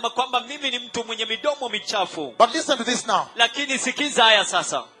 nasikia akisema kwamba mimi ni mtu mwenye midomo michafu. But listen to this now. Lakini sikiza haya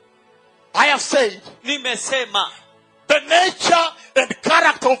sasa, I have said, nimesema the nature and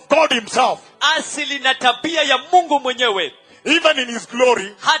character of God himself, asili na tabia ya Mungu mwenyewe, even in his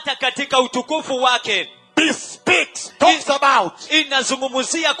glory, hata katika utukufu wake, bespeaks, talks about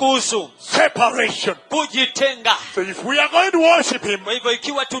inazungumzia kuhusu separation. kujitenga. So if we are going to worship him, Kwa hivyo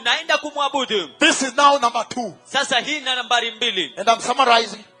ikiwa tunaenda kumwabudu, this is now number 2. sasa hii na nambari 2, And I'm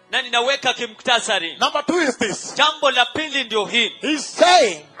summarizing. na ninaweka kimuktasari. Number 2 is this. Jambo la pili ndio hii. He's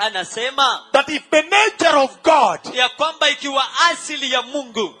saying Anasema that if the nature of God ya kwamba ikiwa asili ya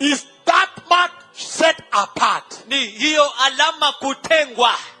Mungu is that much set apart, ni hiyo alama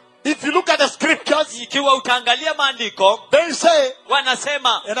kutengwa, if you look at the scriptures, ikiwa utaangalia maandiko they say,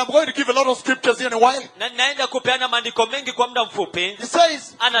 wanasema, and I'm going to give a lot of scriptures here in a while. na naenda kupeana maandiko mengi kwa muda mfupi. He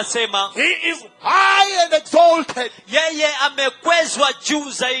says, Anasema he is high and exalted, yeye amekwezwa juu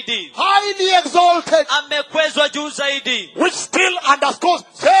zaidi, highly exalted, amekwezwa juu zaidi, which still underscores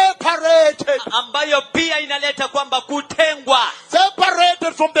separated, ambayo pia inaleta kwamba kutengwa,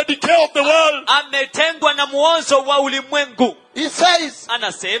 separated from the decay of the world. ametengwa na muozo wa ulimwengu. He says,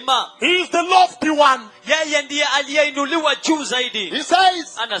 Anasema he is the lofty one. yeye ndiye aliyeinuliwa juu zaidi. He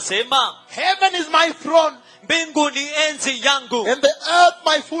says, Anasema heaven is my throne, mbingu ni enzi yangu, and the earth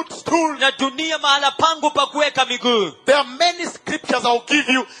my footstool. na dunia mahala pangu pa kuweka miguu. There are many scriptures I'll give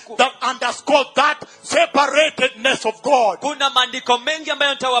you that underscore that separatedness of God. Kuna maandiko mengi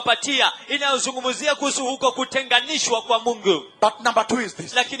ambayo nitawapatia inayozungumzia kuhusu huko kutenganishwa kwa Mungu. But number 2 is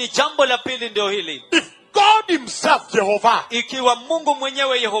this. Lakini jambo la pili ndio hili. If God himself, Jehovah, Ikiwa Mungu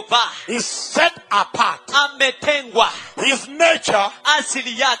mwenyewe Yehova is set apart, ametengwa, his nature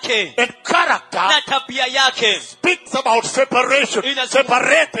asili yake and character na tabia yake speaks about separation,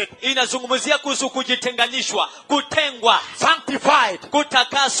 separated, inazungumzia kuhusu kujitenganishwa, kutengwa, sanctified.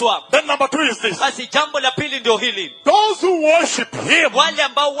 kutakaswa. Then number 2 is this. Basi jambo la pili ndio hili. Those who worship him, Wale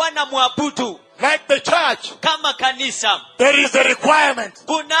ambao wanamwabudu like the church, kama kanisa, there is a requirement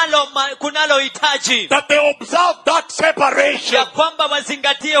kunalo hitaji that they observe that ya separation. kwamba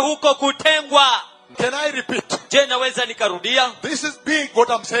wazingatie huko kutengwa. Can I repeat? Je, naweza nikarudia? This is big what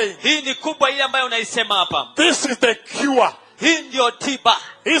I'm saying. Hii ni kubwa ile ambayo unaisema hapa. This is the cure. Hii ndio tiba.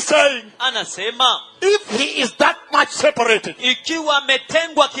 He's saying, Anasema if he is that much separated, ikiwa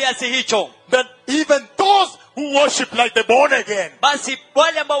ametengwa kiasi hicho, then even those who worship like the born again, basi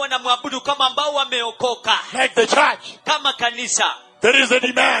wale ambao wanamwabudu kama ambao wameokoka, like the church, kama kanisa, there is a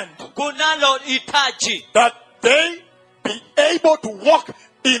demand kunalo hitaji that they be able to walk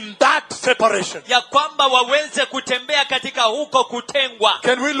in that separation. ya kwamba waweze kutembea katika huko kutengwa.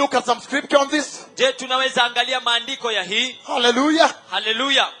 Can we look at some scripture on this? Je, tunaweza angalia maandiko ya hii? Hallelujah.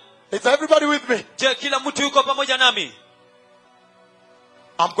 Haleluya. Is everybody with me? Je, kila mtu yuko pamoja nami?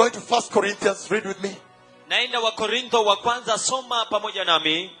 I'm going to 1 Corinthians. Read with me. Naenda Wakorintho wa kwanza, soma pamoja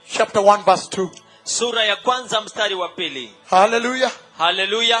nami. Chapter 1 verse 2. Sura ya kwanza mstari wa pili. Hallelujah.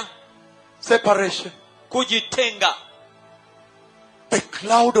 Haleluya. Separation. Kujitenga. The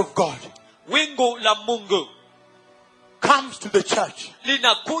cloud of God Wingu la Mungu comes to the church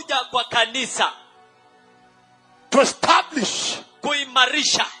linakuja kwa kanisa to establish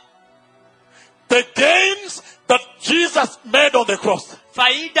kuimarisha the gains that Jesus made on the cross.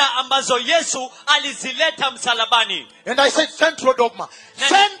 faida ambazo Yesu alizileta msalabani. And I said central dogma.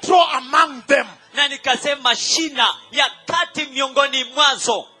 Central among them Na nikasema shina ya kati miongoni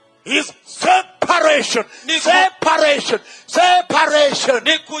mwazo is separation. Ni Separation. Separation.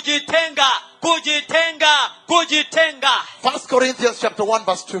 ni kujitenga, kujitenga, kujitenga. 1 Corinthians chapter 1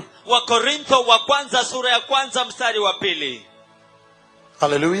 verse 2. Wakorintho wa kwanza sura ya kwanza mstari wa pili.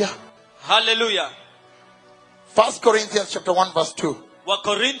 Hallelujah. Haleluya. 1 Corinthians chapter 1 verse 2.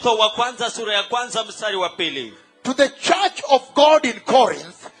 Wakorintho wa kwanza sura ya kwanza mstari wa pili. To the church of God in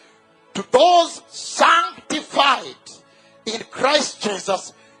Corinth, to those sanctified in Christ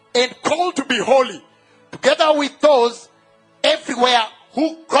Jesus and called to be holy, together with those everywhere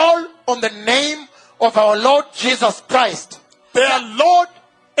who call on the name of our Lord Jesus Christ, their Lord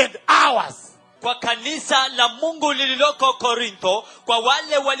and ours. Kwa kanisa la Mungu lililoko Korintho, kwa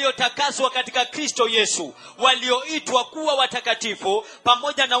wale waliotakaswa katika Kristo Yesu, walioitwa kuwa watakatifu,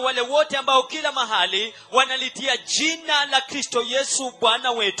 pamoja na wale wote ambao kila mahali wanalitia jina la Kristo Yesu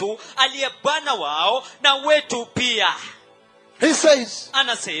Bwana wetu, aliye Bwana wao na wetu pia. He says,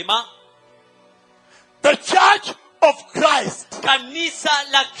 Anasema the church of Christ kanisa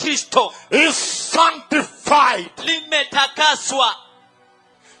la Kristo is sanctified. limetakaswa,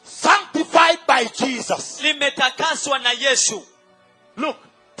 Sanctified by Jesus. limetakaswa na Yesu. Look,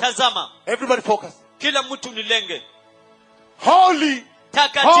 Tazama, everybody focus. kila mtu nilenge. Holy,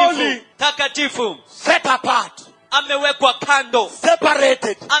 Takatifu, Holy. takatifu, set apart, amewekwa kando,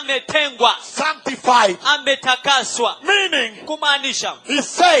 separated, ametengwa, sanctified. ametakaswa. Meaning, Kumaanisha, he's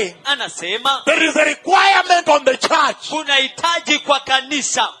saying anasema there is a requirement on the church kuna hitaji kwa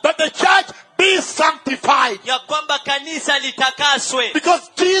kanisa that the church be sanctified. ya kwamba kanisa litakaswe, Because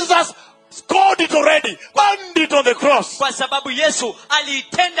Jesus scored it already, burned it on the cross. kwa sababu Yesu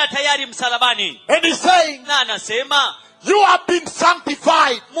aliitenda tayari msalabani. And he's saying Na anasema You have been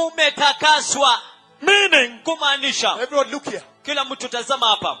sanctified. mumetakaswa. Meaning, Kumaanisha, everyone look here. kila mtu tazama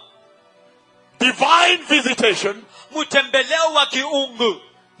hapa, Divine visitation. mtembeleo wa kiungu.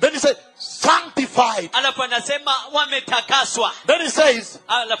 Then he said, sanctified. Alafu anasema wametakaswa. Then he says,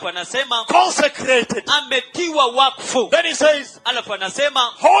 Alafu anasema consecrated. ametiwa wakfu. Then he says, Alafu anasema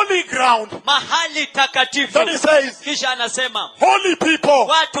holy ground. mahali takatifu. Then he says, Kisha anasema holy people.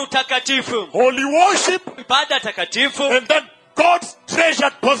 watu takatifu, Holy worship. ibada takatifu. And then God's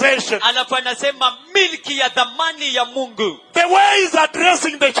treasured possession. Alafu anasema milki ya dhamani ya Mungu. The way he's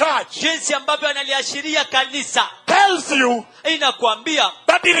addressing the church Jinsi ambavyo analiashiria kanisa tells you inakuambia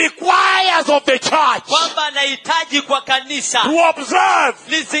that he requires of the church kwamba anahitaji kwa kanisa to observe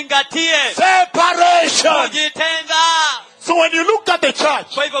lizingatie separation. kujitenga. So when you look at the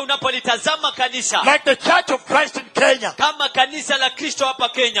church, Kwa hivyo unapolitazama kanisa like the Church of Christ in Kenya, kama kanisa la Kristo hapa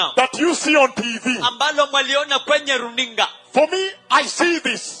Kenya that you see on TV, ambalo mwaliona kwenye runinga, for me, I see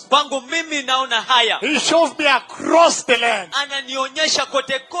this. kwangu mimi naona haya. He shows me across the land. Ananionyesha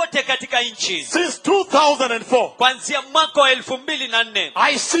kote kote katika nchi. Since 2004, Kuanzia mwaka wa 2004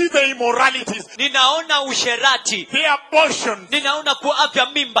 I see the immoralities, ninaona usherati, the abortions. ninaona kuavya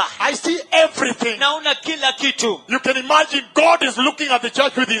mimba, I see everything. naona kila kitu. You can imagine God is looking at the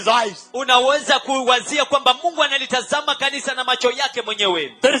church with his eyes. Unaweza kuwazia kwamba Mungu analitazama kanisa na macho yake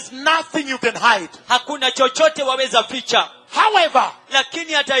mwenyewe. There is nothing you can hide. Hakuna chochote waweza ficha. However,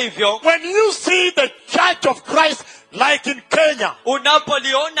 Lakini hata hivyo, when you see the Church of Christ like in Kenya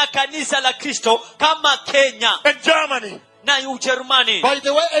unapoliona kanisa la Kristo kama Kenya and Germany, na Ujerumani, by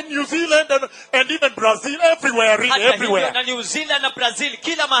the way, and New Zealand and even Brazil, everywhere, really, hata hivyo everywhere, na New Zealand na Brazil,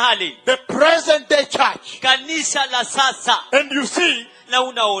 kila mahali, the present day church, kanisa la sasa, and you see na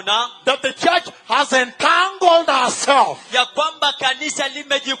unaona that the church has entangled herself ya kwamba kanisa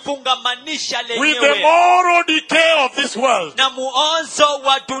limejifungamanisha with the lenyewe moral decay of this world. na muozo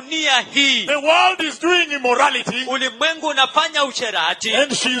wa dunia hii. The world is doing immorality, Ulimwengu unafanya usherati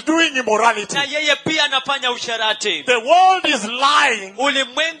and she's doing immorality. na yeye pia anafanya usherati. The world is lying,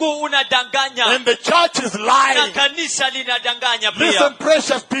 Ulimwengu unadanganya and the church is na lying. kanisa linadanganya Listen, pia.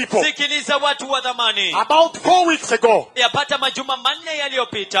 precious people. Sikiliza watu wa dhamani. About 4 weeks ago, Yapata majuma manne he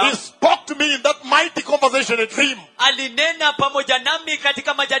yaliyopita, spoke to me in that mighty conversation, a dream. alinena pamoja nami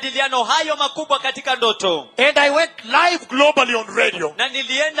katika majadiliano hayo makubwa katika ndoto, And I went live globally on radio. na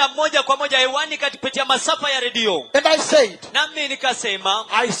nilienda moja kwa moja hewani kupitia masafa ya redio. And I said, Nami nikasema,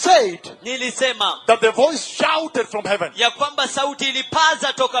 nilisema that the voice shouted from heaven ya kwamba sauti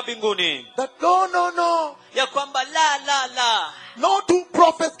ilipaza toka mbinguni that no, ya kwamba la, no two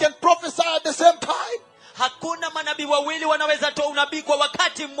prophets can prophesy at the same time. hakuna manabii wawili wanaweza toa unabii kwa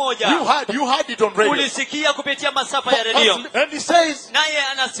wakati mmoja. You heard it on radio. Ulisikia kupitia masafa ya redio. And he says, Naye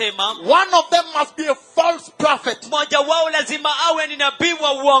anasema one of them must be a false prophet. mmoja wao lazima awe ni nabii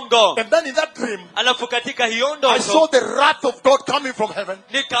wa uongo. And then in that dream, Alafu katika hiyo I saw ndoto the wrath of God coming from heaven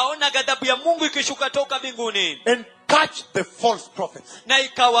nikaona ghadhabu ya Mungu ikishuka toka mbinguni and touch the false prophets. na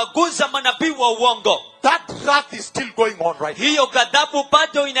ikawaguza manabii wa uongo. That wrath is still going on right now. Hiyo ghadhabu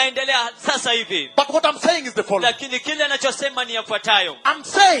bado inaendelea sasa hivi. But what I'm saying is the following. Lakini kile ninachosema ni yafuatayo. I'm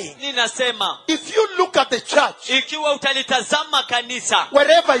saying, Ninasema if you look at the church, ikiwa utalitazama kanisa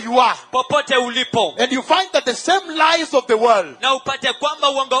wherever you are, popote ulipo and you find that the same lies of the world na upate kwamba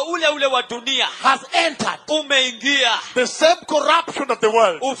uongo ule ule wa dunia has entered, umeingia, the same corruption of the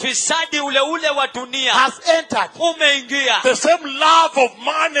world ufisadi ule ule wa dunia has entered, umeingia, the same love of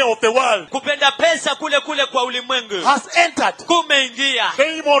money of the world kupenda pesa kule kule kwa ulimwengu has entered, kumeingia,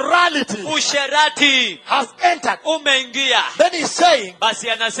 the immorality usherati has entered. umeingia. Then he's saying, Basi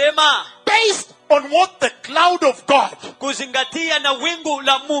anasema based on what the cloud of God kuzingatia na wingu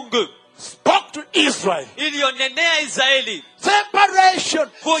la Mungu spoke to Israel, iliyonenea Israeli, separation,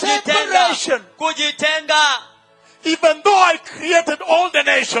 kujitenga, kujitenga, even though I created all the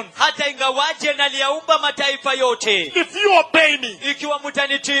nations, hata ingawaje naliyaumba mataifa yote, if you obey me, ikiwa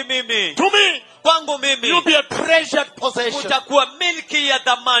mtanitii mimi, to me, kwangu you'll mimi be a treasured possession. utakuwa milki ya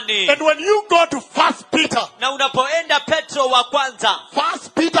dhamani. And when you go to 1 Peter, Na unapoenda Petro wa kwanza, 1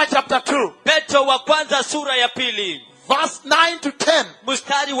 Peter chapter 2, Petro wa kwanza sura ya pili, verse 9 to 10,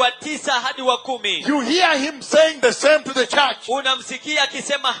 mstari wa 9 hadi wa 10, you hear him saying the same to the church. unamsikia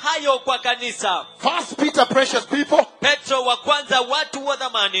akisema hayo kwa kanisa. 1 Peter, precious people, Petro wa kwanza, watu wa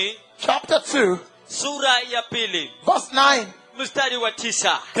dhamani, chapter 2, sura ya pili, verse 9. mstari wa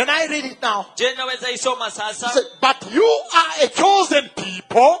 9. Can I read it now? Je, naweza isoma He sasa? said, but you are a chosen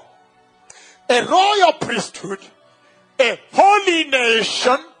people, a royal priesthood, a holy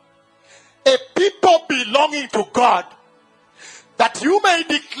nation, a people belonging to God, that you may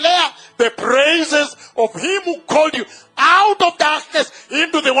declare the praises of him who called you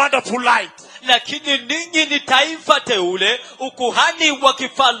to light. lakini ninyi ni taifa teule, ukuhani wa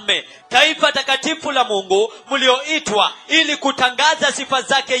kifalme, taifa takatifu la Mungu, mlioitwa ili kutangaza sifa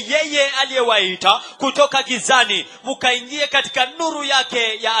zake yeye aliyewaita kutoka gizani mkaingie katika nuru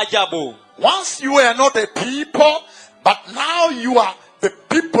yake ya ajabu. Once you were not a people, but now you are the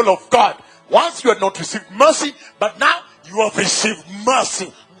people of God. Once you had not received mercy, but now you have received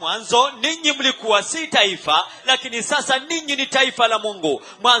mercy. Mwanzo ninyi mlikuwa si taifa, lakini sasa ninyi ni taifa la Mungu.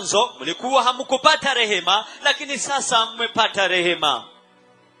 Mwanzo mlikuwa hamkupata rehema, lakini sasa mmepata rehema.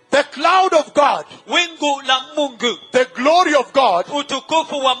 The cloud of God, Wingu la Mungu, the glory of God,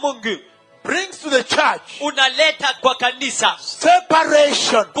 utukufu wa Mungu, brings to the church unaleta kwa kanisa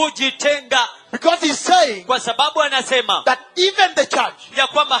separation. kujitenga, Because he's saying kwa sababu anasema that even the church, ya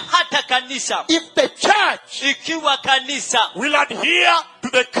kwamba hata kanisa, if the church ikiwa kanisa will adhere to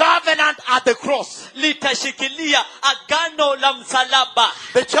the covenant at the cross, litashikilia agano la msalaba,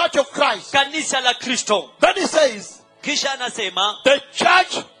 the church of Christ, kanisa la Kristo, then he says, kisha anasema the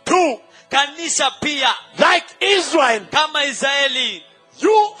church too, kanisa pia like Israel, kama Israeli,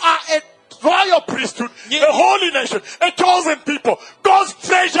 you are a royal priesthood, a holy nation, a chosen people, God's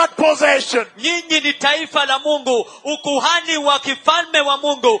treasured possession. nyinyi ni taifa la Mungu, ukuhani wa kifalme wa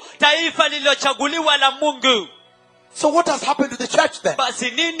Mungu, taifa lililochaguliwa la Mungu. So what has happened to the church then? Basi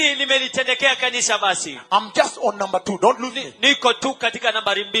nini limelitendekea kanisa basi? I'm just on number 2. Don't lose me. Niko tu katika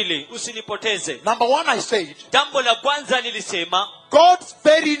nambari 2, usinipoteze. Number 1, I said, Jambo la kwanza nilisema, God's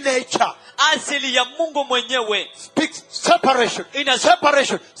very nature asili ya Mungu mwenyewe speaks separation.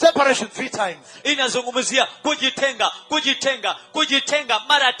 Separation. Separation 3 times. inazungumzia kujitenga, kujitenga, kujitenga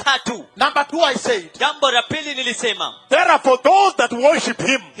mara 3. Number 2, I said, Jambo la pili nilisema, therefore those that worship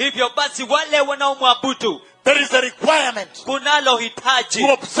him, hivyo basi wale wanaomwabudu there is a requirement kunalo hitaji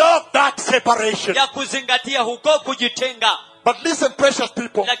to observe that separation. ya kuzingatia huko kujitenga. But listen, precious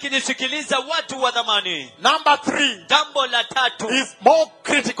people. Lakini sikiliza watu wa dhamani, Number 3 jambo la 3 is more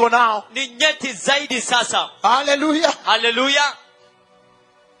critical now. ni nyeti zaidi sasa. Hallelujah. Haleluya.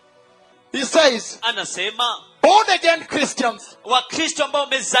 He says, Anasema born again Christians. Wakristo ambao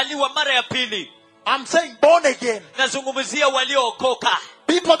wamezaliwa mara ya pili. I'm saying born again. Nazungumzia waliookoka,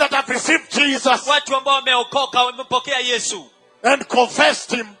 People that have received Jesus watu ambao wameokoka, wamempokea Yesu and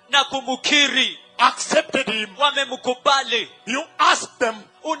confessed him, na kumkiri, accepted him. wamemkubali. You ask them,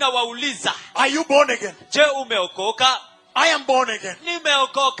 Unawauliza, are you born again? je, umeokoka? I am born again.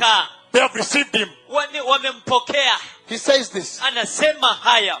 Nimeokoka. They have received him. Wamempokea. He says this. Anasema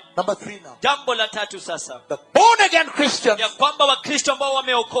haya. Number 3 now. Jambo la 3 sasa, The born again Christians, ya kwamba Wakristo ambao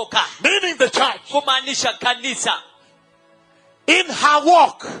wameokoka, meaning the church, kumaanisha kanisa, in her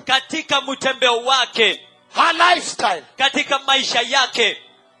walk, katika mtembeo wake, her lifestyle, katika maisha yake,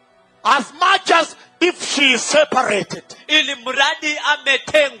 as much as if she is separated, ili mradi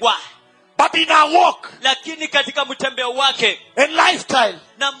ametengwa, but in her walk lakini katika mtembeo wake and lifestyle,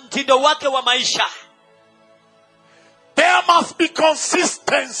 na mtindo wake wa maisha, there must be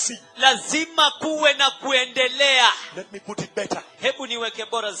consistency. lazima kuwe na kuendelea. Let me put it better. Hebu niweke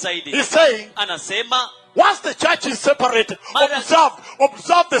bora zaidi. He's saying, Anasema once the church is separated,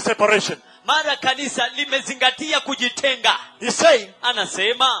 observe the separation. mara kanisa limezingatia kujitenga, He's saying,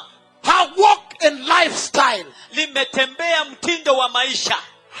 anasema her walk and lifestyle, limetembea mtindo wa maisha,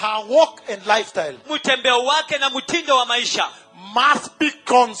 her walk and lifestyle mtembeo wake na mtindo wa maisha must be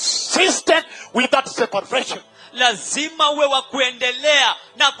consistent with that separation. lazima uwe wa kuendelea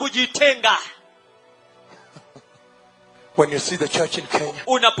na kujitenga. When you see the church in Kenya,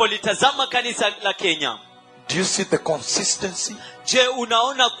 Unapolitazama kanisa la Kenya, do you see the consistency? je,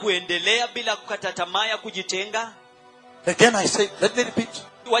 unaona kuendelea bila kukata tamaa ya kujitenga? Again I say, let me repeat.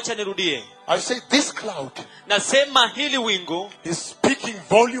 Wacha nirudie. I say this cloud Nasema hili wingu is speaking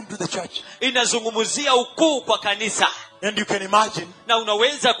volume to the church. inazungumzia ukuu kwa kanisa, And you can imagine na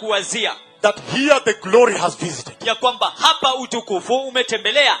unaweza kuwazia that here the glory has visited. ya kwamba hapa utukufu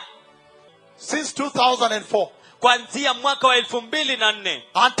umetembelea. Since 2004 Kuanzia mwaka wa 2004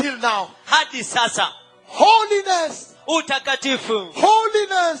 until now, hadi sasa, holiness, utakatifu,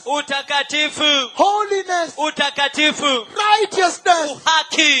 holiness, utakatifu, holiness, utakatifu, righteousness,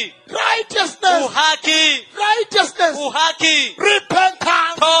 uhaki, righteousness, uhaki, righteousness, uhaki,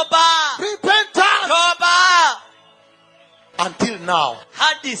 repentance, toba, repentance. toba. Until now,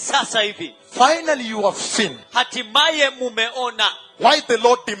 Hadi sasa hivi finally you have seen hatimaye mumeona why the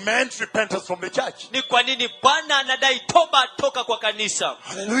Lord demands repentance from the church. ni kwa nini Bwana anadai toba toka kwa kanisa.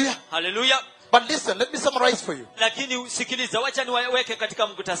 Hallelujah. Haleluya. But listen, let me summarize for you. Lakini sikiliza, wacha niweke katika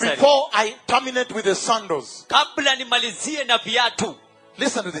mkutasari Before I terminate with the sandals, kabla nimalizie na viatu.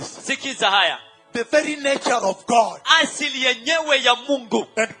 listen to this. Sikiza haya. the very nature of God asili yenyewe ya Mungu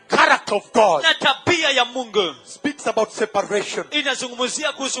and character of God na tabia ya Mungu speaks about separation.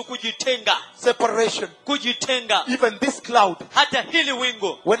 inazungumzia kuhusu kujitenga. Separation. Kujitenga. Even this cloud. Hata hili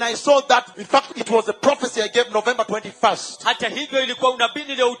wingu. When I saw that, in fact, it was a prophecy I gave November 21st, Hata hivyo ilikuwa unabii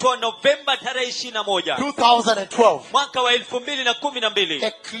nilioutoa Novemba tarehe 21 2012. mwaka wa 2012.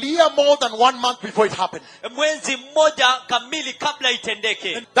 A clear more than 1 month before it happened. Mwezi mmoja kamili kabla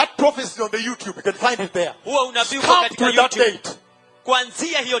itendeke. And that prophecy is on the YouTube. You can find it there. Huwa unabii uko Stamped katika with that YouTube. date.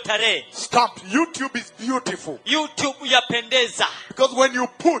 Kuanzia hiyo tarehe. Stamped. YouTube is beautiful. YouTube yapendeza. Because when you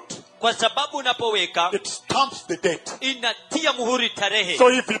put, Kwa sababu unapoweka it stamps the date. inatia muhuri tarehe.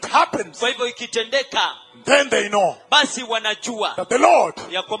 So if it happens, Kwa hivyo ikitendeka then they know basi wanajua that the Lord,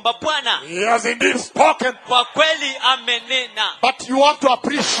 ya kwamba Bwana He has indeed spoken. kwa kweli amenena. But you have to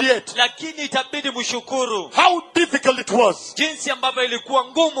appreciate Lakini itabidi mshukuru how difficult it was jinsi ambavyo ilikuwa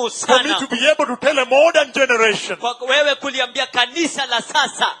ngumu for me to sana be able to tell a modern generation kwa wewe kuliambia kanisa la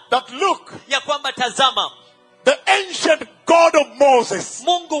sasa that look, ya kwamba tazama, the ancient God of Moses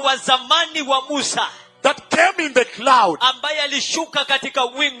Mungu wa zamani wa Musa that came in the cloud ambaye alishuka katika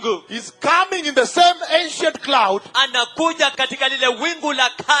wingu is coming in the same ancient cloud anakuja katika lile wingu la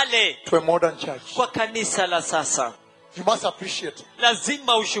kale to a modern church. kwa kanisa la sasa. You must appreciate.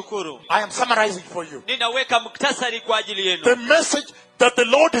 Lazima ushukuru. I am summarizing for you. Ninaweka muktasari kwa ajili The yenu. message that the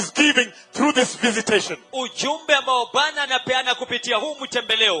Lord is giving through this visitation. Ujumbe ambao Bwana anapeana kupitia huu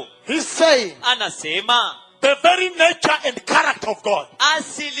mtembeleo. He's saying Anasema the very nature and character of God.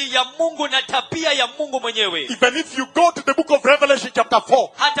 asili ya Mungu na tabia ya Mungu mwenyewe. Even if you go to the book of Revelation chapter 4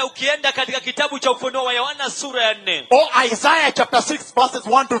 Hata ukienda katika kitabu cha Ufunuo wa Yohana sura ya 4 or Isaiah chapter 6 verses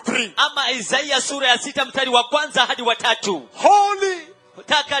 1 to 3. ama Isaia sura ya 6 mstari wa kwanza hadi wa 3. Holy,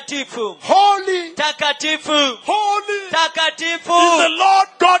 Takatifu, holy, takatifu, holy is takatifu the Lord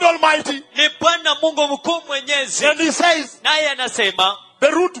God Almighty. ni Bwana Mungu mkuu mwenyezi. And he says, Naye anasema the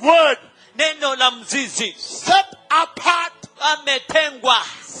root word, neno la mzizi, set apart, ametengwa,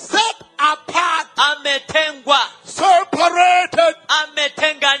 set apart, ametengwa, separated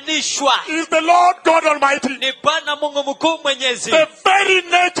ametenganishwa is the Lord God Almighty. ni Bwana Mungu mkuu mwenyezi. The very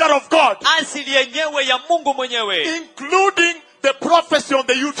nature of God, Asili yenyewe ya Mungu mwenyewe, including the prophecy on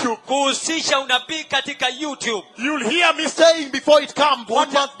the YouTube. kuhusisha unabii katika YouTube. You'll hear me saying before it comes,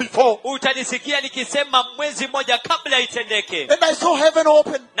 1 month before. Utanisikia nikisema mwezi mmoja kabla itendeke. And I saw heaven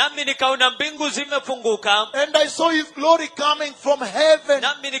open. Nami nikaona mbingu zimefunguka. And I saw His glory coming from heaven.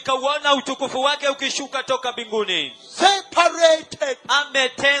 Nami nikauona utukufu wake ukishuka toka mbinguni. Separated.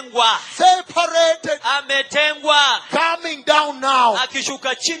 Ametengwa, Separated. ametengwa, Coming down now.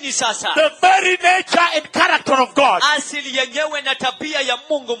 akishuka chini sasa. The very nature and character of God Asili yenyewe na tabia ya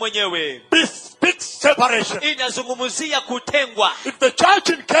Mungu mwenyewe bespeaks separation. inazungumzia kutengwa. If the church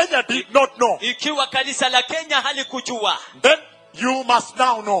in Kenya did not know, Ikiwa kanisa la Kenya halikujua, then you must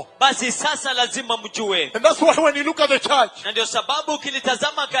now know. basi sasa lazima mjue. And that's why when you look at the church, Na ndio sababu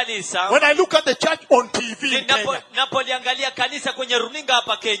ukilitazama kanisa, when I look at the church on TV in Kenya, napoliangalia kanisa kwenye runinga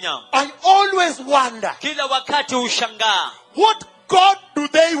hapa Kenya, I always wonder, kila wakati ushangaa what God do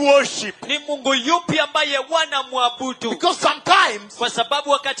they worship? ni Mungu yupi ambaye wanamwabudu. Because sometimes Kwa sababu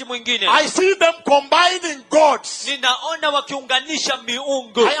wakati mwingine I see them combining gods. ninaona wakiunganisha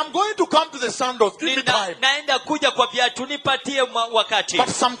miungu. I am going to come to the sandals. Give me time. Naenda kuja kwa viatu, nipatie wakati. But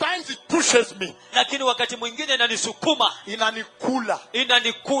sometimes it pushes me. Lakini wakati mwingine inanisukuma, Inanikula.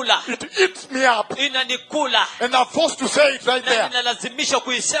 inanikula, It eats me up. inanikula, And I'm forced to say it right na there. ninalazimishwa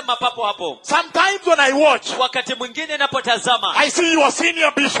kuisema papo hapo. Sometimes when I watch, Wakati mwingine napotazama, I see your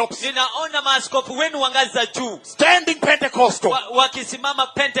senior bishops ninaona maaskofu wenu wa ngazi za juu standing Pentecostal, wakisimama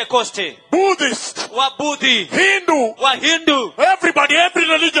Pentekoste, Buddhist, Wabudhi, Hindu, Wahindu, everybody, every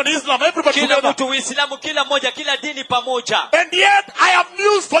religion, Islam, everybody kila together. mtu Uislamu, kila moja, kila dini pamoja. And yet I have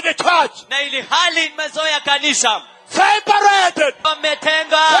news for the church. Na ili hali imezoea kanisa, Separated.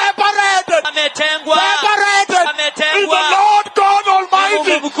 wametenga, Separated. wametengwa, Separated is the wametengwa. Lord God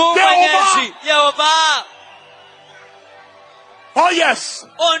Almighty. Mungu mkuu Jehovah. mwenyezi, Yehova. Oh yes.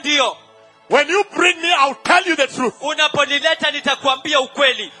 O ndio, When you bring me, I'll tell you the truth. unaponileta nitakwambia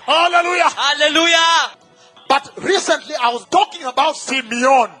ukweli. Hallelujah. Haleluya. But recently I was talking about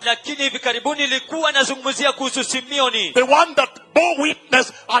Simeon, Lakini hivi karibuni nilikuwa nazungumzia kuhusu Simeoni, the one that bore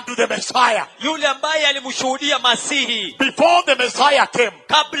witness unto the Messiah. yule ambaye alimshuhudia Masihi Before the Messiah came,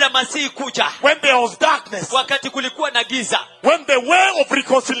 kabla Masihi kuja, when there was darkness, wakati kulikuwa na giza, when the way of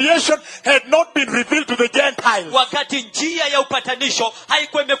reconciliation had not been revealed to the Gentiles. wakati njia ya upatanisho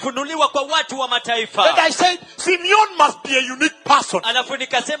haikuwa imefunuliwa kwa watu wa And mataifa. I said, Simeon must be a unique person. Alafu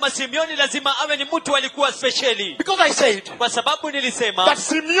nikasema Simeoni lazima awe ni mtu alikuwa speciali, Because I said kwa sababu nilisema that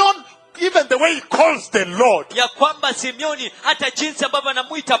Simeon even the way he calls the Lord. ya kwamba Simeoni hata jinsi ambavyo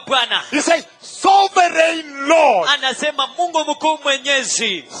anamuita Bwana, He says, sovereign Lord. anasema Mungu mkuu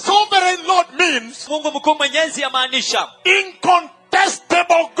mwenyezi. Sovereign Lord means Mungu mkuu mwenyezi yamaanisha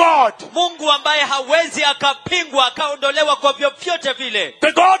incontestable God. Mungu ambaye hawezi akapingwa akaondolewa kwa vyovyote vile.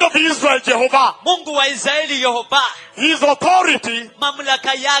 The God of Israel, Jehovah. Mungu wa Israeli Yehova, His authority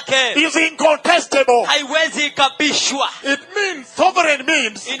mamlaka yake is incontestable. haiwezi ikabishwa. It means, sovereign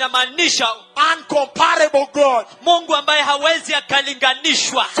means Inamaanisha uncomparable God. Mungu ambaye hawezi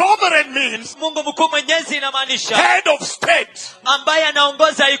akalinganishwa. Sovereign means Mungu mkuu mwenyezi inamaanisha head of state. ambaye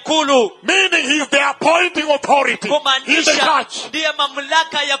anaongoza ikulu, Meaning he's the appointing authority in the kumaanisha church. ndiye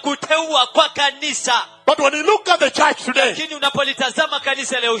mamlaka ya kuteua kwa kanisa. But when you look at the church today, Lakini unapolitazama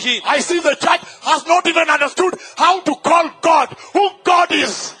kanisa leo hii, I see the church has not even understood how to call God, who God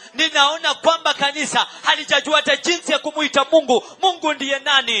is. ninaona kwamba kanisa halijajua hata jinsi ya kumuita Mungu. Mungu ndiye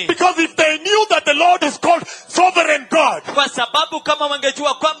nani? Because if they knew that the Lord is called sovereign God, Kwa sababu kama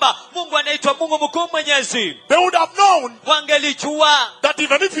wangejua kwamba Mungu anaitwa Mungu mkuu mwenyezi, they would have known wangelijua that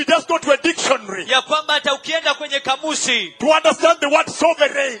even if you just go to a dictionary ya kwamba hata ukienda kwenye kamusi to understand the word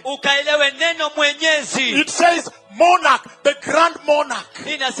sovereign, ukaelewe neno mwenyezi, it says monarch, the grand monarch.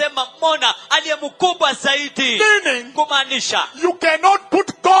 inasema mona, aliye mkubwa zaidi. Meaning, Kumaanisha you cannot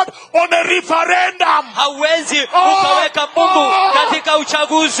put God on a referendum. hauwezi ukaweka Mungu katika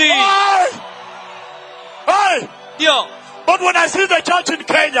uchaguzi. Hey! Ndio, But when I see the church in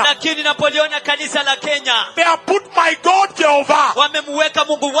Kenya, lakini napoliona kanisa la Kenya, they have put my God Jehovah wamemweka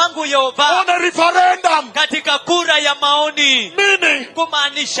Mungu wangu Yehova on a referendum. katika kura ya maoni. Meaning,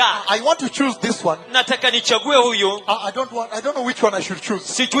 Kumaanisha I want to choose this one. nataka nichague huyu, I don't know which one I should choose.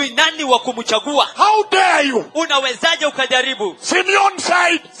 sijui nani wa kumchagua. How dare you? Unawezaje ukajaribu? Simeon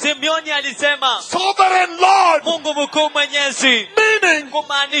said, Simeoni alisema sovereign Lord. Mungu mkuu mwenyezi. Meaning,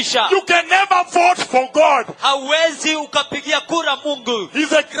 Kumaanisha you can never vote for God. hauwezi ukapigia kura Mungu.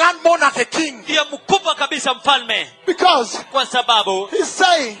 He's a grand monarch, a king. Ndiye mkubwa kabisa, mfalme. Because Kwa sababu he's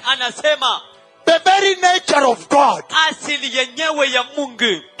saying anasema the very nature of God asili yenyewe ya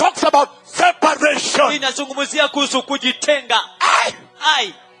Mungu talks about separation. inazungumzia kuhusu kujitenga.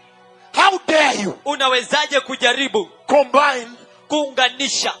 Ai, How dare you unawezaje kujaribu combine?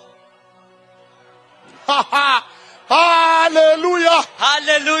 kuunganisha? Hallelujah.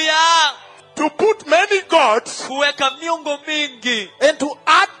 Haleluya! To put many gods Kuweka miungu mingi and to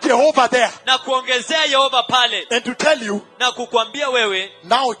add Jehovah there na kuongezea Yehova pale and to tell you, na kukwambia wewe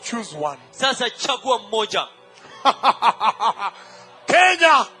now choose one. sasa chagua mmoja.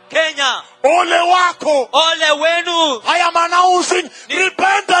 Kenya, Kenya, ole wako. ole wenu. I am announcing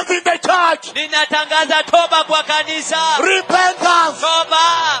repentance in the church. Ninatangaza toba kwa kanisa. Repentance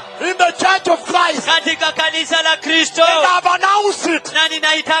Toba in the church of Christ. katika kanisa la Kristo. And I've announced it Na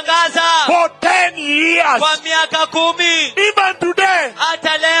ninaitangaza for 10 years. kwa miaka 10. Even today,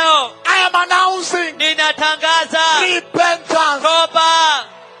 Hata leo I am announcing ninatangaza repentance. toba.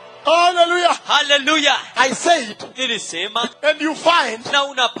 Hallelujah. Haleluya! I said, Nilisema and you find na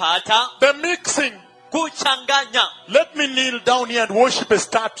unapata the mixing. kuchanganya. Let me kneel down here and worship a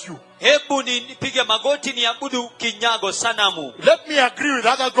statue. Hebu nipige magoti niabudu kinyago sanamu. Let me agree with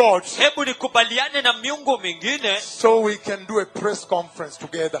other gods Hebu nikubaliane na miungu mingine so we can do a press conference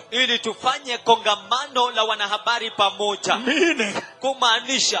together. ili tufanye kongamano la wanahabari pamoja. Meaning,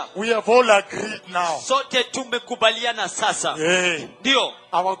 Kumaanisha we have all agreed now. sote tumekubaliana sasa. Hey, Ndio,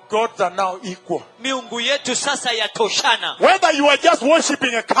 our gods are now equal. miungu yetu sasa yatoshana. Whether you are just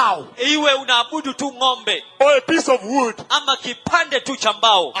worshipping a cow Iwe unaabudu tu ng'ombe or a piece of wood, ama kipande tu cha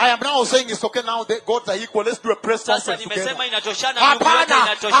mbao. I am now saying it's okay now. The gods are equal. Let's do a press Sasa conference together. nimesema inatoshana, miungu yote Hapana,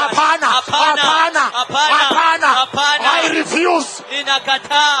 inatoshana. hapana, hapana, hapana. I Hapana. refuse.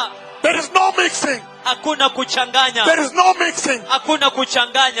 Ninakataa. There is no mixing. Hakuna kuchanganya. There is no mixing. Hakuna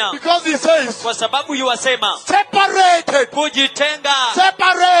kuchanganya. Because he says, Kwa sababu yuwasema separated, kujitenga.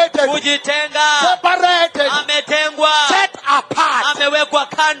 separated, Kujitenga. separated, Ametengwa. set apart, Amewekwa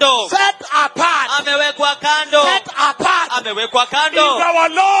kando. set apart, Amewekwa kando. set apart. Amewekwa Is kando. our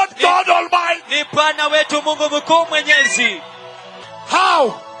Lord God Almighty. Ni Bwana wetu Mungu mkuu mwenyezi.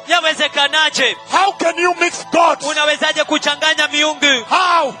 How? Yawezekanaje? How can you mix gods? Unawezaje kuchanganya miungu?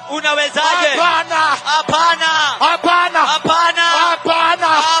 How? Unawezaje? Hapana, Hapana. hapana, Hapana. hapana,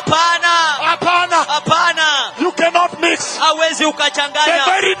 Hapana. hapana. Hapana. You cannot mix. Hawezi The ukachanganya.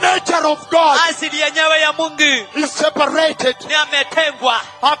 very nature of God Asili yenyewe ya Mungu is separated. ni ametengwa.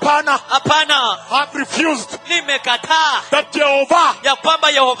 Hapana, Hapana. I've refused Nimekataa that Jehovah ya kwamba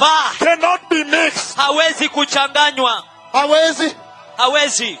Yehova cannot be mixed. hawezi kuchanganywa. Hawezi.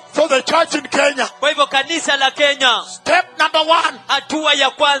 hawezi. So the church in Kenya, Kwa hivyo kanisa la Kenya, step number 1, hatua ya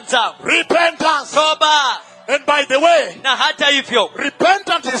kwanza, repentance. toba. And by the way, Na hata hivyo,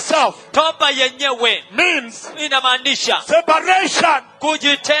 repentance itself toba yenyewe means inamaanisha separation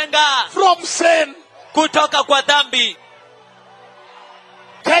kujitenga from sin. kutoka kwa dhambi.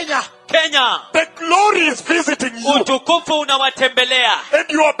 Kenya, Kenya, the glory is visiting you. utukufu unawatembelea And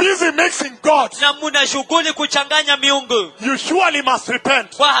you are busy mixing God. na muna shughuli kuchanganya miungu. You surely must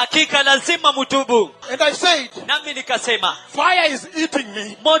repent. Kwa hakika lazima mutubu. And I said, Nami nikasema, fire is eating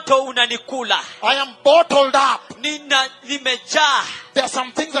me. moto unanikula. I am bottled up. Nimejaa. There are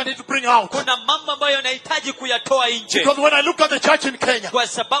some things I need to bring out. Kuna mambo ambayo nahitaji kuyatoa nje. Because when I look at the church in Kenya, Kwa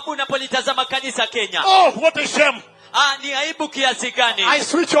sababu unapolitazama kanisa Kenya, oh, what a shame. ni aibu kiasi gani. I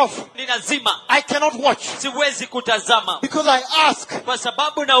switch off. Ninazima. I cannot watch. Siwezi kutazama. Because I ask, Kwa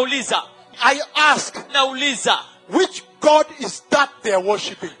sababu nauliza, which God is that they are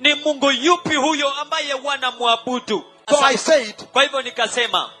worshipping? ni Mungu yupi huyo ambaye wanamwabudu? So I said, Kwa hivyo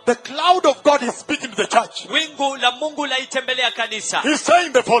nikasema, the cloud of God is speaking to the church. wingu la Mungu laitembelea kanisa. He's saying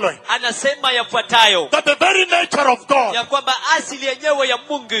the following. Anasema yafuatayo, That the very nature of God ya kwamba asili yenyewe ya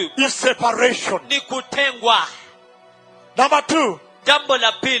Mungu is separation. ni kutengwa. Number 2, Jambo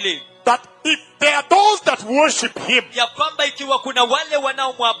la pili, that if there are those that worship Him, ya kwamba ikiwa kuna wale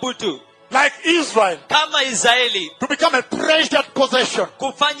wanaomwabudu like Israel, kama Israeli, to become a treasured possession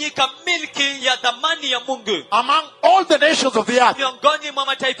kufanyika milki ya dhamani ya Mungu among all the nations of the earth, miongoni mwa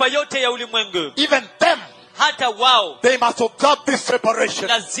mataifa yote ya ulimwengu, even them, hata wao they must observe this separation.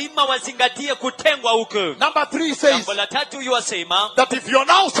 lazima wazingatie kutengwa huko. Number 3 says Jambo la tatu yuwasema, that if you are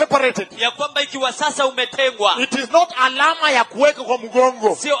now separated, ya kwamba ikiwa sasa umetengwa, it is not alama ya kuweka kwa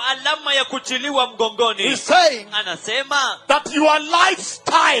mgongo. sio alama ya kutiliwa mgongoni. He's saying Anasema that your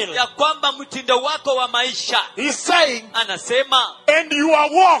lifestyle, ya kwamba mtindo wako wa maisha, he's saying, anasema and your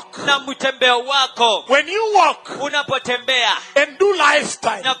walk, na mtembeo wako, when you walk unapotembea and do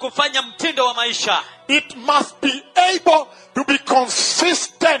lifestyle, na kufanya mtindo wa maisha, it must be able to be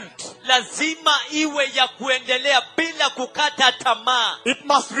consistent. lazima iwe ya kuendelea bila kukata tamaa. It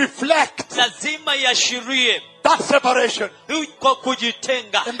must reflect Lazima iashirie that separation. huko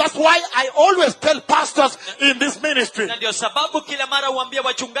kujitenga. And that's why I always tell pastors in this ministry, Na ndio sababu kila mara huambia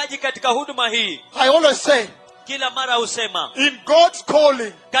wachungaji katika huduma hii, I always say, kila mara husema, in God's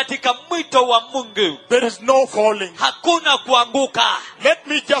calling, katika mwito wa Mungu there is no falling. hakuna kuanguka. Let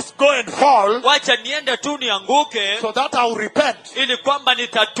me just go and fall Wacha niende tu nianguke so that I will repent. ili kwamba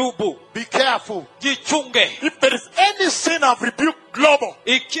nitatubu. Be careful. Jichunge. If there is any sin I've rebuked global,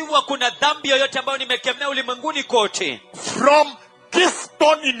 Ikiwa kuna dhambi yoyote ambayo nimekemea ulimwenguni kote, from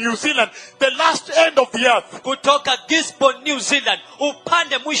Gisborne in New Zealand, the last end of the earth, kutoka Gisborne, New Zealand,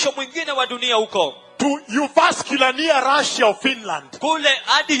 upande mwisho mwingine wa dunia huko, to Uvascular near Russia or Finland, kule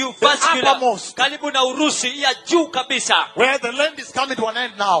hadi The Uvascular, uppermost. karibu na Urusi ya juu kabisa, where the land is coming to an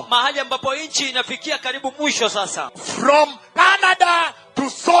end now, mahali ambapo nchi inafikia karibu mwisho sasa, from Canada to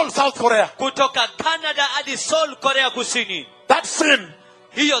Seoul, South Korea, kutoka Canada hadi Seoul, Korea Kusini, that sin,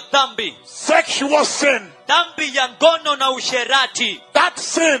 hiyo dhambi, sexual sin, dhambi ya ngono na usherati, that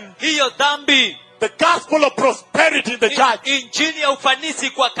sin, hiyo dhambi, the gospel of prosperity in the church, injili ya ufanisi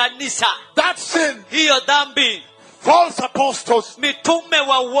kwa kanisa, that sin, hiyo dhambi, false apostles mitume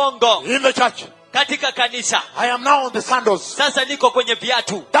wa uongo in the church. katika kanisa. I am now on the sandals. Sasa niko kwenye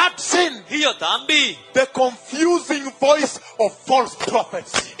viatu. That sin, Hiyo dhambi, the confusing voice of false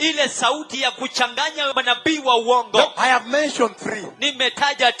prophets. ile sauti ya kuchanganya manabii wa uongo. I have mentioned 3.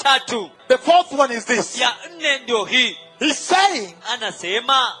 Nimetaja 3. The 4th one is this. Ya 4 ndio hii. He's saying,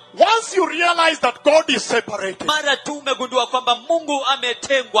 Anasema once you realize that God is separated, mara tu umegundua kwamba Mungu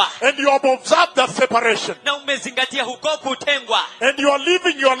ametengwa and you have observed that separation, na umezingatia huko kutengwa, and you are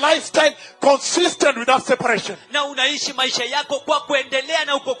living your lifestyle consistent with that separation. na unaishi maisha yako kwa kuendelea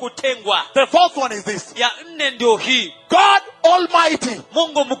na huko kutengwa. The 4th one is this. Ya 4 ndio hii. God Almighty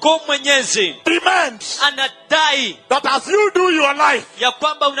Mungu mkuu mwenyezi demands anadai that as you do your life, ya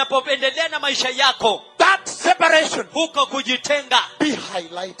kwamba unapoendelea na maisha yako, that separation huko kujitenga, be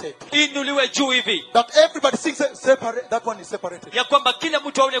highlighted. inuliwe juu hivi, That everybody thinks separate, that one is separated. ya kwamba kila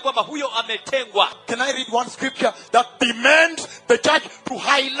mtu aone kwamba huyo ametengwa. Can I read one scripture that demands the church to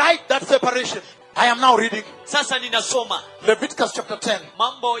highlight that separation? I am now reading Sasa ninasoma Leviticus chapter 10,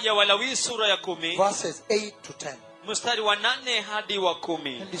 Mambo ya Walawi sura ya 10 verses 8 to 10. mstari wa 8 hadi wa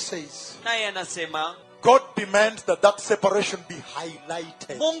 10. And he says, Naye anasema God demands that that separation be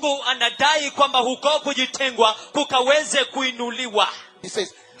highlighted. Mungu anadai kwamba huko kujitengwa kukaweze kuinuliwa. He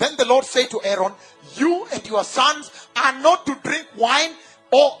says, then the Lord said to Aaron, you and your sons are not to drink wine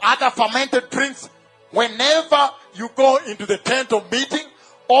or other fermented drinks whenever you go into the tent of meeting,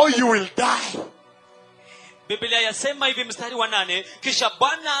 or you will die. Biblia yasema hivi mstari wa 8, kisha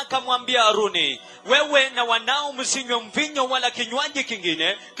Bwana akamwambia Haruni, wewe na wanao msinywe mvinyo wala kinywaji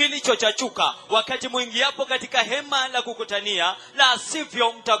kingine kilichochachuka wakati mwingiapo katika hema la kukutania, la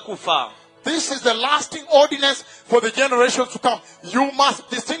sivyo mtakufa. This is the lasting ordinance for the generations to come. You must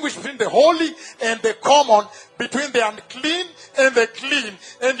distinguish between the holy and the common, between the unclean and the clean.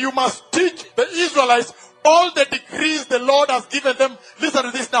 And you must teach the Israelites all the decrees the Lord has given them. Listen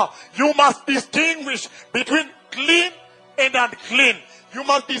to this now. You must distinguish between clean and unclean. You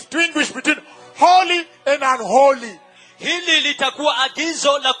must distinguish between holy and unholy. Hili litakuwa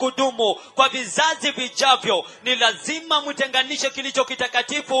agizo la kudumu kwa vizazi vijavyo. Ni lazima mtenganishe kilicho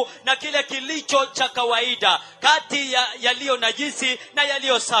kitakatifu na kile kilicho cha kawaida, kati ya yaliyo najisi na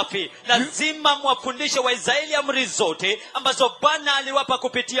yaliyo safi. Lazima mwafundishe Waisraeli amri zote ambazo Bwana aliwapa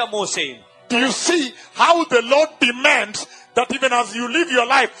kupitia Mose. Do you see how the Lord demands that even as you live your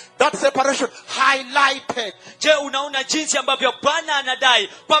life, that separation highlighted? Je, unaona jinsi ambavyo Bwana anadai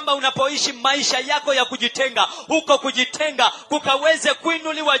kwamba unapoishi maisha yako ya kujitenga, huko kujitenga kukaweze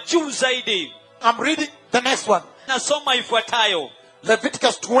kuinuliwa juu zaidi? I'm reading the next one. Nasoma ifuatayo.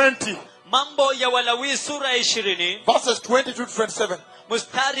 Leviticus 20, Mambo ya Walawi sura ya 20, verses 22 to 27.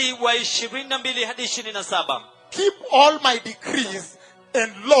 mstari wa 22 hadi 27. Keep all my decrees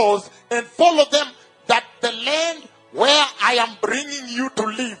and laws and follow them, that the land where I am bringing you to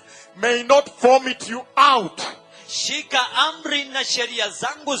live may not vomit you out. Shika amri na sheria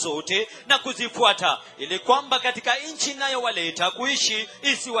zangu zote na kuzifuata, ili kwamba katika nchi ninayowaleta kuishi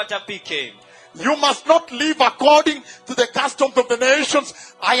isiwatapike. You must not live according to the customs of the nations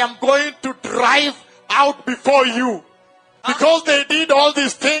I am going to drive out before you. Because they did all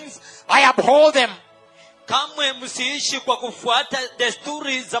these things, I abhor them. Kamwe msiishi kwa kufuata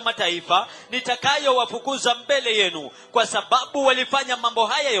desturi za mataifa nitakayowafukuza mbele yenu, kwa sababu walifanya mambo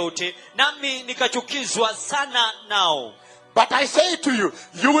haya yote, nami nikachukizwa sana nao. But I say to you,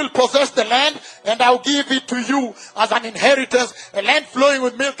 you will possess the land, and I'll give it to you as an inheritance, a land flowing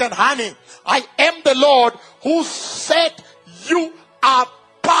with milk and honey. I am the Lord who set you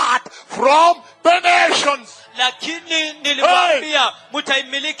apart from the nations. Lakini niliwaambia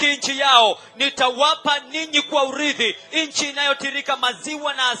mtaimiliki nchi yao, nitawapa ninyi kwa urithi nchi inayotirika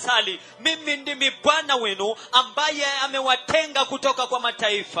maziwa na asali. Mimi ndimi Bwana wenu ambaye amewatenga kutoka kwa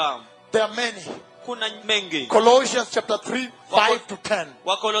mataifa. There are many. Kuna mengi. Colossians chapter 3, 5 to 10.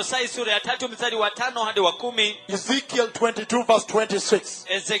 Wakolosai sura ya 3 mstari wa 5 hadi wa 10. Ezekiel 22 verse 26.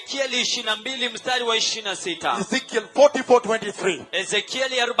 Ezekieli 22 mstari wa 26. Ezekiel 44, 23.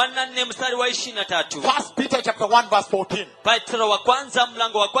 Ezekieli 44 mstari wa 23. 1 Peter chapter 1 verse 14. Petro wa kwanza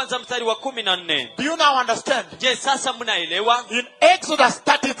mlango wa kwanza mstari wa 14. Do you now understand? Je, sasa mnaelewa? In Exodus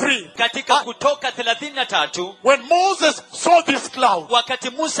 33, Katika Kutoka 33, when Moses saw this cloud, wakati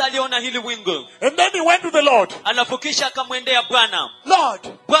Musa aliona hili wingu, and then he went to the Lord. alafu kisha akamwendea Bwana. Lord,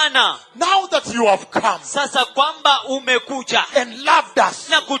 Bwana, now that you have come sasa kwamba umekuja and loved us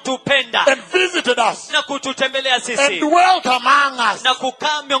na kutupenda and visited us na kututembelea and sisi dwelt among us na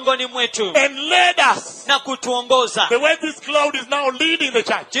kukaa miongoni mwetu and led us, na kutuongoza, the way this cloud is now leading the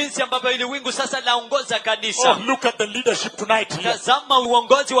church. jinsi ambavyo hili wingu sasa laongoza Oh, kanisa. look at the leadership tonight here. Tazama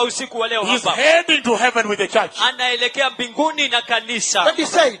uongozi wa usiku wa leo He's hapa. heading to heaven with the church. Anaelekea mbinguni na kanisa. But he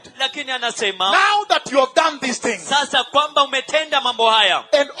said, Lakini anasema, now that you have done these things, sasa kwamba umetenda mambo haya,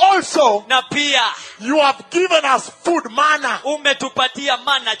 and also na pia you have given us food, manna, umetupatia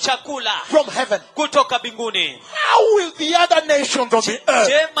mana, chakula from heaven, kutoka mbinguni, how will the other nations of the earth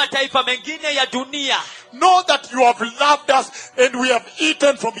je, mataifa mengine ya dunia know that you have loved us and we have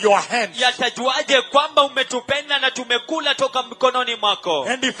eaten from your hands? yatajuaje kwamba umetupenda na tumekula toka mikononi mwako?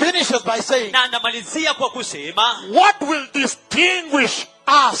 And he finishes by saying, Na anamalizia kwa kusema, what will distinguish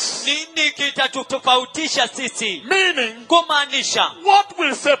us? nini kitatutofautisha sisi? Meaning, Kumaanisha, what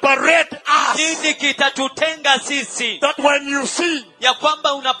will separate us? nini kitatutenga sisi? That when you see, Ya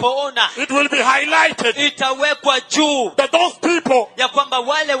kwamba unapoona it will be highlighted itawekwa juu, that those people, ya kwamba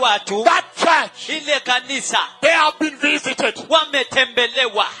wale watu, that church, ile kanisa, they have been visited.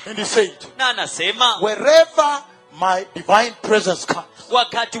 wametembelewa. And he said, Na anasema, wherever my divine presence comes,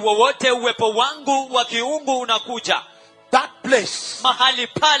 wakati wowote uwepo wangu wa kiungu unakuja, that place mahali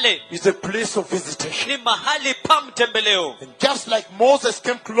pale is a place of visitation. ni mahali pa mtembeleo. And just like Moses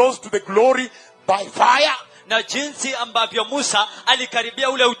came close to the glory by fire, Na jinsi ambavyo Musa alikaribia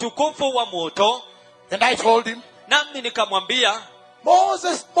ule utukufu wa moto, and I told him, nami nikamwambia,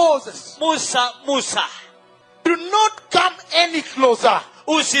 Moses, Moses, Musa, Musa, do not come any closer.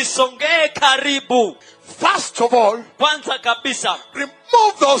 usisongee karibu. first of all, kwanza kabisa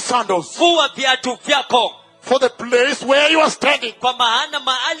remove those sandals vua viatu vyako, for the place where you are standing kwa maana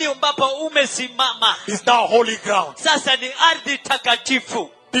mahali ambapo umesimama is now holy ground. sasa ni ardhi takatifu.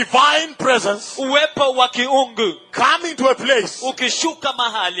 Divine presence Uwepo wa kiungu coming to a place ukishuka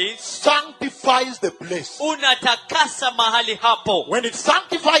mahali sanctifies the place. unatakasa mahali hapo. When it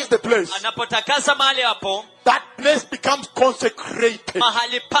sanctifies the place, Anapotakasa mahali hapo, that place becomes consecrated.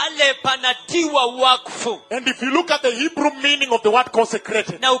 mahali pale panatiwa wakfu. And if you look at the Hebrew meaning of the word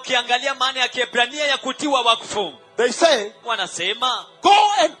consecrated, Na ukiangalia maana ya Kiebrania ya kutiwa wakfu, they say, wanasema go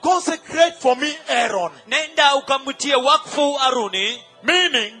and consecrate for me Aaron. nenda ukamtie wakfu Aruni,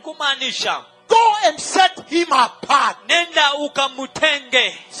 Meaning, kumaanisha go and set him apart. nenda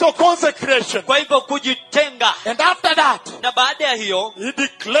ukamutenge. So consecration. Kwa hivyo kujitenga, And after that, na baada ya hiyo he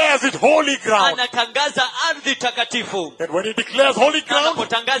declares it holy ground. anatangaza ardhi takatifu. And when he declares holy ground,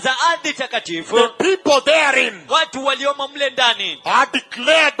 Anapotangaza ardhi takatifu, the people therein watu waliomo mle ndani are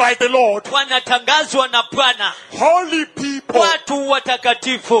declared by the Lord wanatangazwa na Bwana holy people. watu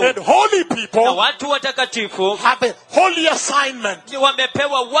watakatifu. And holy Na people watu watakatifu have a holy assignment.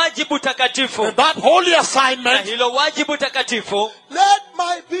 wamepewa wajibu takatifu, And that holy na assignment, hilo wajibu takatifu, let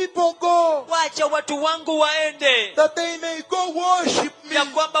my people go, wacha watu wangu waende, that they may go worship me. ya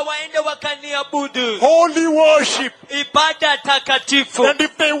kwamba waende wakaniabudu. Holy worship. Ibada takatifu. And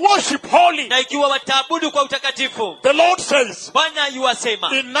if they worship holy, Na ikiwa wataabudu kwa utakatifu, the Lord says, Bwana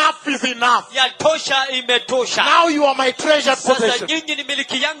yuwasema enough is enough. yatosha, imetosha. Now you are my treasured Sasa possession. nyinyi ni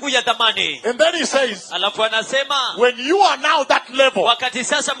miliki yangu ya dhamani. And then he says, Alafu anasema when you are now that level, wakati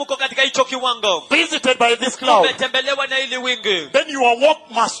sasa mko katika hicho kiwango, visited by this cloud, umetembelewa na ili wingu, then your walk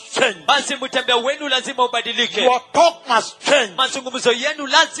must change. basi mtembeo wenu lazima ubadilike. Your talk must change. Mazungumzo yenu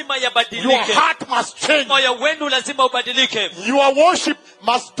lazima Your yabadilike. heart must change. Moyo wenu lazima ubadilike. Your worship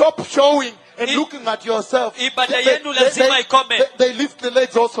must stop showing and looking at yourself. Ibada yenu lazima ikome. They lift the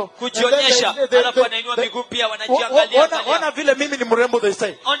legs also. Kujionyesha, alafu wanainua miguu pia, wanajiangalia. Ona vile mimi ni mrembo, they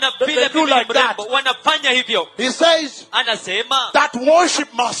say. Ona They vile do mimi ni like that. mrembo, wanafanya hivyo. He says Anasema that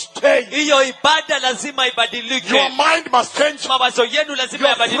worship must change. hiyo ibada lazima Your ibadilike. mind must change. Mawazo yenu lazima Your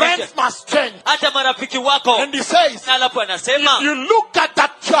yabadilike, friends must change. hata marafiki wako. And he says, Na alafu if anasema you look at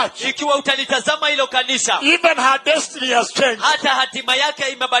that church, ikiwa utalitazama hilo kanisa, even her destiny has changed. hata hatima yake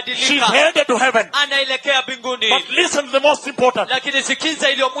She's imebadilika, headed to heaven. anaelekea mbinguni. But listen to the most important. Lakini sikiza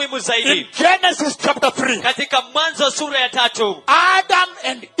iliyo muhimu In zaidi, Genesis chapter 3, katika Mwanzo sura ya 3, Adam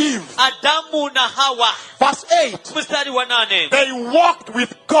and Eve, Adamu na Hawa, verse 8, mstari wa 8, they walked with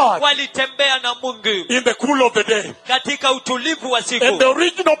God walitembea na Mungu in the cool of the day. katika utulivu wa And the siku,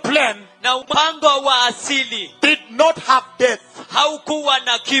 original plan na mpango wa asili did not have death. haukuwa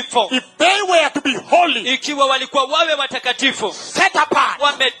na kifo. If they were to be holy, Ikiwa walikuwa wawe watakatifu, set apart,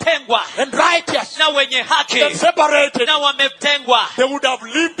 wametengwa and righteous, na wenye haki, and separated, na wametengwa, they would have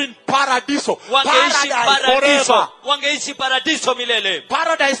lived in paradiso. wangeishi Paradise paradiso, forever. wangeishi paradiso milele.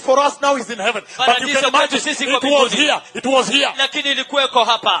 Paradise for us now is in heaven. But you Paradiso can imagine, kwetu sisi it kwa was mbinguni. here. It was here. Lakini ilikuweko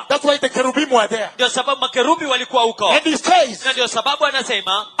hapa. That's why the cherubim were there. Ndio sababu makerubi walikuwa huko, And he says, na ndio sababu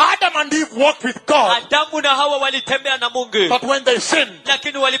anasema Adam and Eve walked with God, Adamu na Hawa walitembea na Mungu, but when they sinned,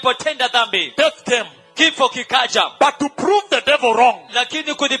 lakini walipotenda dhambi, death came. kifo kikaja. But to prove the devil wrong,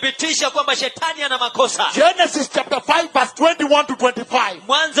 Lakini kudhibitisha kwamba shetani ana makosa, Genesis chapter 5 verse 21 to 25,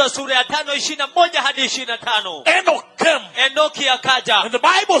 Mwanzo sura ya 5 21 hadi 25, Enoch came. Enoki akaja. And the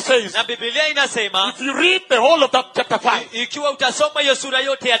Bible says, Na Biblia inasema if you read the whole of that chapter 5 ikiwa utasoma hiyo sura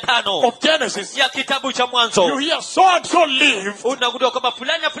yote ya 5 of Genesis, ya kitabu cha you Mwanzo, hear so and so lived unagundua kwamba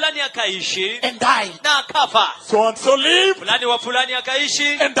fulani na fulani akaishi and died. na akafa, So and so lived fulani wa fulani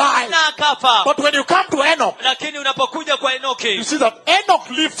akaishi and died. na akafa. But when you come to Enoch, Lakini unapokuja kwa you Enoki, see that Enoch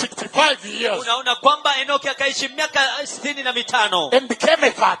lived 65 years unaona kwamba Enoki akaishi miaka 65, and became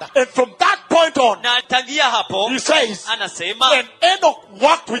a father. And from that point on, na tangia hapo he says, anasema and Enoch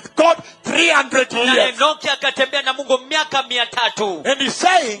walked with God 300 na years. Enoki akatembea na Mungu miaka 300, And he's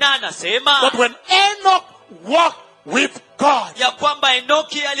saying na anasema that when Enoch walked with God, ya kwamba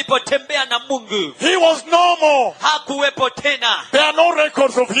Enoki alipotembea na Mungu he was no more. hakuwepo tena, There are no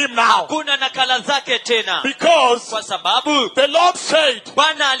records of him now. hakuna nakala zake tena, Because kwa sababu the Lord said,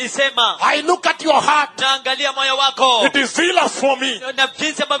 Bwana alisema, I look at your heart. naangalia moyo wako It is zealous for me. na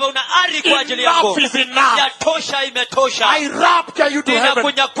jinsi ambavyo una ari kwa ajili Enough yangu. is enough. Yatosha, imetosha, I rapture you to heaven.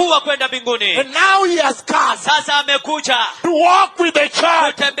 ninakunyakua kwenda mbinguni. And now he has come Sasa amekuja to walk with the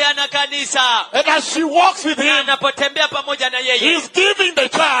church. kutembea na kanisa, And as she walks with na him, anapotembea pamoja na yeye, he's giving the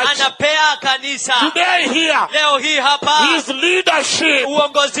church anapea kanisa today here leo hii hapa his leadership.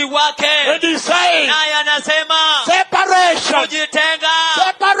 uongozi wake, And he's saying, naye anasema separation, kujitenga,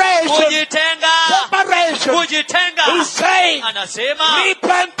 separation, kujitenga, separation. separation. kujitenga. He's saying Anasema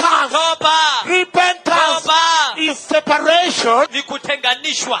repentance. toba, Repentance toba is separation. ni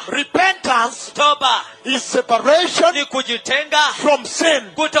kutenganishwa. Repentance Toba is separation ni kujitenga from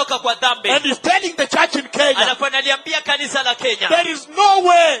sin. kutoka kwa dhambi. And he's telling the church in Kenya, Alafu analiambia kanisa la Kenya, there is no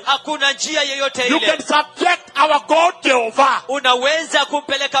way hakuna njia yeyote you ile can subject our God Jehovah, unaweza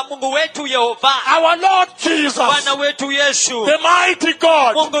kumpeleka Mungu wetu Yehova, our Lord Jesus, Bwana wetu Yesu, the mighty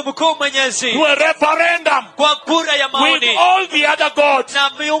God, Mungu mkuu mwenyezi, to a referendum kwa kura ya with maoni all the other gods na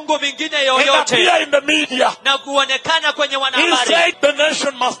miungu mingine and yoyote appear in the media. na kuonekana kwenye He wanahabari. said the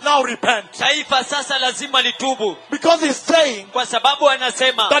nation must now repent, Taifa sasa lazima litubu, because he's saying kwa sababu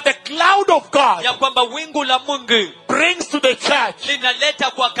anasema that the cloud of God ya kwamba wingu la Mungu brings to the church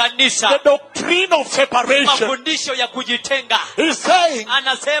linaleta kwa the kanisa doctrine of separation. mafundisho ya kujitenga. He's saying,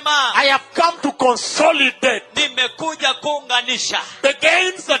 Anasema I have come to consolidate nimekuja kuunganisha the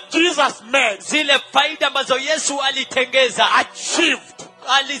gains that Jesus made, zile faida ambazo Yesu alitengeza, achieved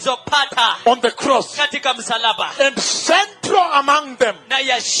alizopata on the cross, katika msalaba, and central among them na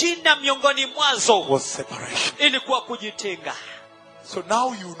yashinda miongoni mwazo was separation. ilikuwa kujitenga. So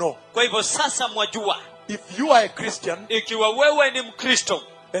now you know, Kwa hivyo sasa mwajua, if you are a Christian ikiwa wewe ni Mkristo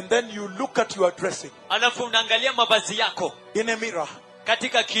and then you look at your dressing alafu unaangalia mavazi yako in a mirror,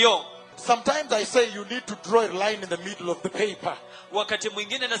 katika kioo, sometimes I say you need to draw a line in the middle of the paper, wakati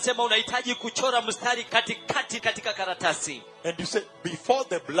mwingine nasema unahitaji kuchora mstari katikati katika karatasi, and you say before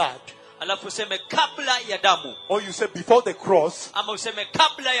the blood, alafu useme kabla ya damu, or you say before the cross, ama useme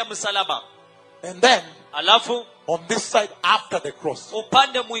kabla ya msalaba, and then alafu on this side after the cross,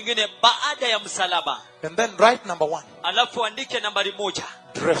 upande mwingine baada ya msalaba, and then write number 1, alafu andike nambari 1,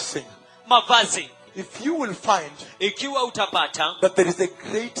 dressing. mavazi. If you will find Ikiwa utapata that there is a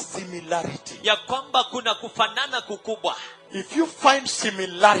great similarity, ya kwamba kuna kufanana kukubwa, if you find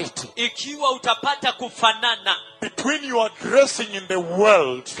similarity ikiwa utapata kufanana between your dressing in the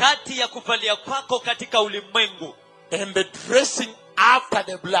world kati ya kuvalia kwako katika ulimwengu and the dressing after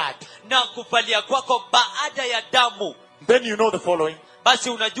the blood, na kuvalia kwako baada ya damu, then you know the following: basi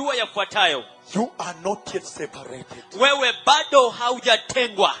unajua yafuatayo: you are not yet separated. wewe bado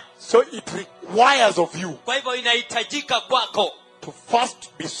haujatengwa. So it requires of you Kwa hivyo inahitajika kwako to first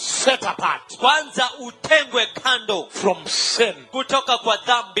be set apart kwanza utengwe kando from sin, kutoka kwa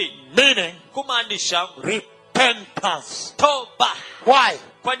dhambi, meaning kumaanisha repentance. toba. Why?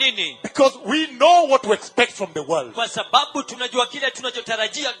 Kwa nini? Because we know what to expect from the world. Kwa sababu tunajua kile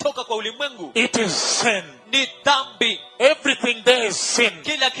tunachotarajia toka kwa ulimwengu It is sin. ni dhambi. Everything there is sin.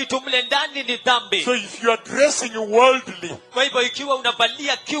 Kila kitu mle ndani ni dhambi. So if you are dressing worldly, Kwa hivyo ikiwa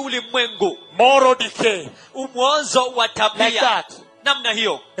unavalia kiulimwengu, moral decay, umwozo wa like tabia that, namna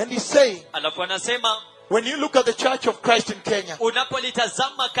hiyo, and he's saying, alafu anasema when you look at the Church of Christ in Kenya,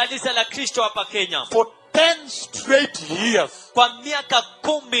 unapolitazama kanisa la Kristo hapa Kenya for 10 straight years, kwa miaka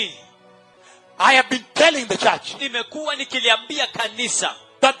 10 I have been telling the church nimekuwa nikiliambia kanisa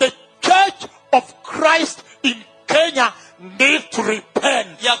that the Church of Christ in Kenya needs to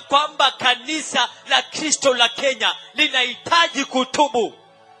repent. ya kwamba kanisa la Kristo la Kenya linahitaji kutubu.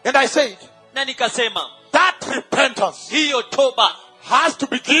 And I said, Na nikasema that repentance hiyo toba has to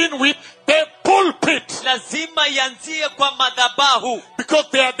begin with the pulpit, lazima ianzie kwa madhabahu, because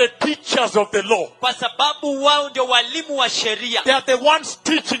they are the teachers of the law. kwa sababu wao ndio walimu wa sheria, They are the ones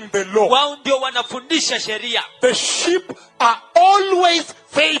teaching the law. wao ndio wanafundisha sheria. The sheep are always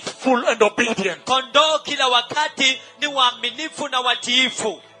faithful and obedient. Kondoo kila wakati ni waaminifu na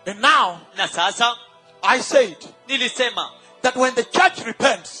watiifu. And now, Na sasa I said nilisema that when the church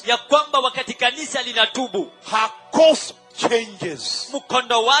repents, ya kwamba wakati kanisa linatubu, her course changes.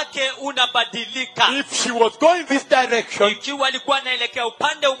 mkondo wake unabadilika. If she was going this direction, Ikiwa alikuwa anaelekea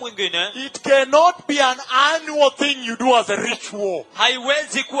upande mwingine, it cannot be an annual thing you do as a ritual.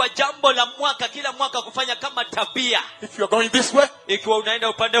 haiwezi kuwa jambo la mwaka, kila mwaka kufanya kama tabia. If you're going this way, Ikiwa unaenda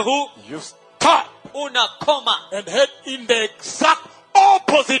upande huu, you stop unakoma and head in the exact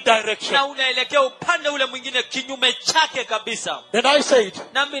opposite direction. na unaelekea upande ule mwingine kinyume chake kabisa. And I said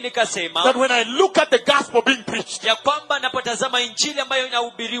Nami that nikasema when I look at the gospel being preached ya kwamba napotazama injili ambayo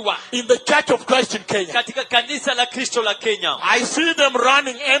inahubiriwa in the Church of Christ in Kenya, katika kanisa la Kristo la Kenya, I see them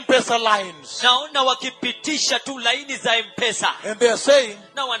running M-Pesa lines. naona wakipitisha tu laini za M-Pesa And they are saying,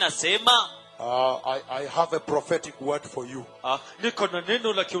 na wanasema I have a prophetic word for you. niko na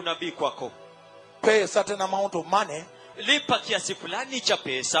neno la kiunabii kwako, Pay a certain amount of money lipa kiasi fulani cha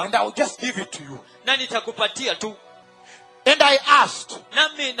pesa and I'll just give it to you. na nitakupatia tu. And I asked,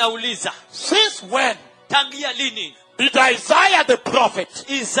 Nami nauliza, since when tangia lini did Isaiah the prophet,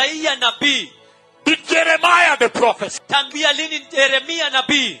 Isaia nabii, did Jeremiah the prophet, tangia lini Yeremia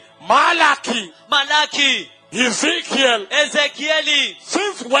nabii, Malachi, Malaki, Ezekiel. Ezekieli.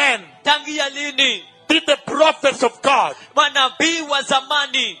 Since when Tangia lini did the prophets of God manabii wa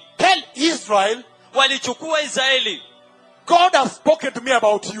zamani tell Israel, walichukua Israeli, God has spoken to me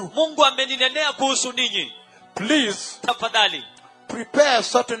about you? Mungu ameninenea kuhusu ninyi? Please Tafadhali prepare a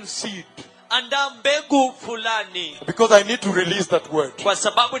certain seed, andaa mbegu fulani, because I need to release that word. kwa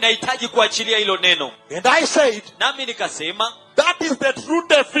sababu nahitaji kuachilia hilo neno. And I said, Nami nikasema that is the true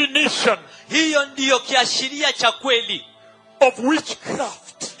definition hiyo ndiyo kiashiria cha kweli of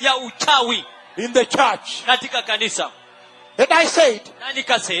witchcraft ya uchawi in the church. katika kanisa. And I said, Na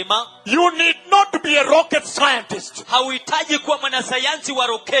nikasema you need not to be a rocket scientist hauhitaji kuwa mwanasayansi wa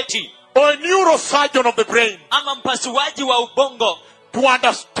roketi or a neurosurgeon of the brain ama mpasuaji wa ubongo to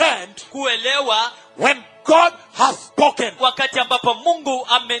understand kuelewa when God has spoken wakati ambapo Mungu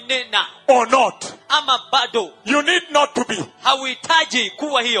amenena or not. ama bado. You need not to be Hauhitaji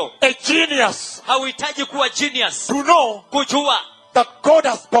kuwa hiyo, a genius hauhitaji kuwa genius to know kujua that God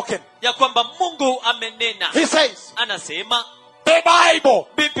has spoken. ya kwamba Mungu amenena. He says, Anasema the Bible,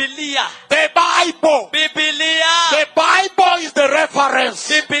 Biblia, the Bible, Biblia, the Bible is the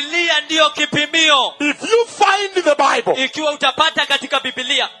reference. Biblia ndiyo kipimio. If you find in the Bible Ikiwa utapata katika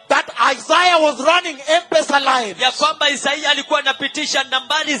Biblia that Isaiah was running M-Pesa lines ya kwamba Isaia alikuwa anapitisha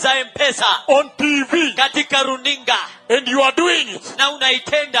nambari za M-Pesa on TV katika runinga and you are doing it, na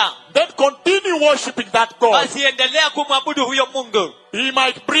unaitenda, then continue worshiping that God. basi endelea kumwabudu huyo Mungu. He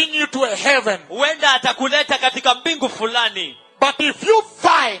might bring you to a heaven. Huenda atakuleta katika mbingu fulani. But if you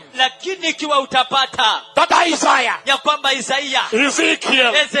find Lakini ikiwa utapata that Isaiah, ya kwamba Isaia,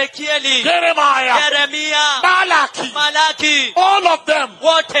 Ezekiel, Ezekieli, Jeremiah, Yeremia, Malachi, Malaki, all of them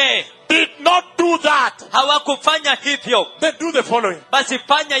wote did not do that, hawakufanya hivyo, then do the following. basi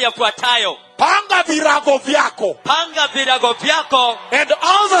fanya yafuatayo. Panga virago vyako Panga virago vyako and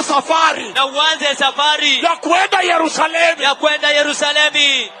anza safari na uanze safari ya kwenda Yerusalemu. ya kwenda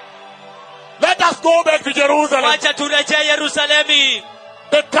Yerusalemi. Let us go back to Jerusalem. Wacha turejee Yerusalemi.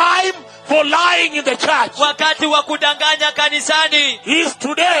 The time for lying in the church Wakati wa kudanganya kanisani is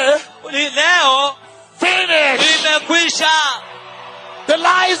today. ni leo. Finished. Imekwisha. The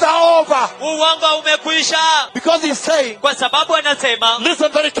lies are over. Uongo umekwisha. Because he's saying, Kwa sababu anasema,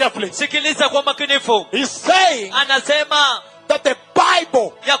 listen very carefully. sikiliza kwa makinifu. He's saying Anasema that the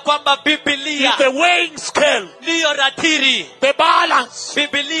Bible ya kwamba is Biblia the weighing scale, ndiyo ratiri. the balance.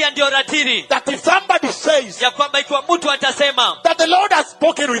 Biblia ndiyo ratiri. That if somebody says Ya kwamba ikiwa mtu atasema that the Lord has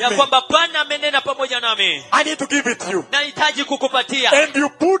spoken with ya me, kwamba Bwana amenena pamoja nami, I need to give it to you, nahitaji kukupatia, and you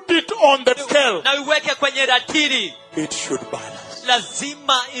put it on the scale, na uweke kwenye ratiri, it should balance.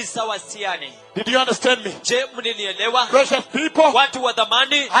 lazima isawasiane. Did you understand me? Je, mninielewa? Precious people, Watu wa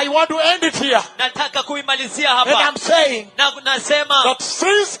dhamani, I want to end it here. nataka kuimalizia And hapa. I'm saying Na nasema that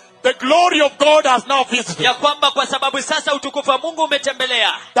since the glory of God has now visited, ya kwamba kwa sababu sasa utukufu wa Mungu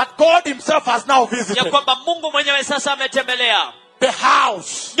umetembelea, that God himself has now ya visited kwamba Mungu mwenyewe sasa ametembelea the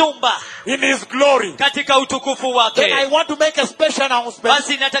house nyumba in his glory, katika utukufu then I wake, want to make a special announcement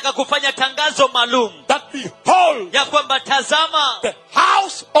basi nataka kufanya tangazo maalum that behold, ya kwamba tazama, the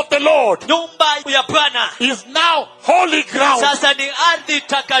house of the Lord nyumba ya Bwana is now holy ground. sasa ni ardhi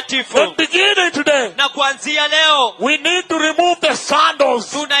takatifu. And beginning today, Na kuanzia leo we need to remove the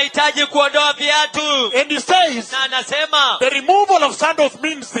sandals. tunahitaji kuondoa viatu. And he says, Na anasema the removal of sandals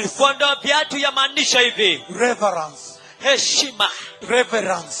means this: kuondoa viatu yamaanisha hivi: reverence, heshima,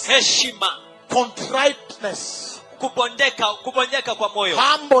 reverence, heshima, contriteness, kubondeka kwa moyo,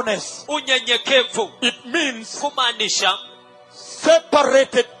 humbleness. unyenyekevu, It means kumaanisha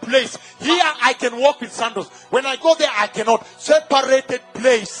separated place. Here I can walk with sandals. When I go there, I cannot. Separated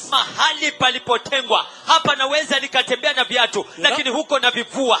place. mahali palipotengwa. Hapa naweza nikatembea na viatu, lakini huko na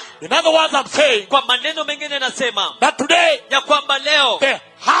vivua. In other words, I'm saying Kwa maneno mengine nasema that today, ya kwamba leo the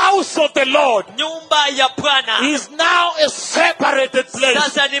house of the Lord nyumba ya Bwana is now a separated place.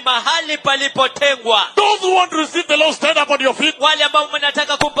 sasa ni mahali palipotengwa. Those who want to receive the Lord, stand up on your feet Wale ambao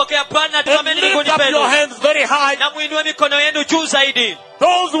mnataka kumpokea Bwana, and tuameni lift miguuni up your penu hands very high. na muinue mikono yenu juu zaidi.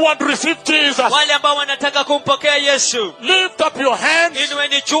 Those who want to receive Jesus, Wale ambao wanataka kumpokea Yesu, lift up your hands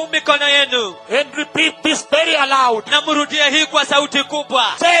inueni juu mikono yenu and repeat this very aloud. na mrudie hii kwa sauti kubwa.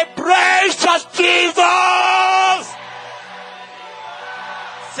 Say, precious Jesus.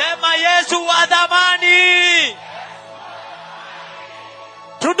 Sema, Yesu wa thamani,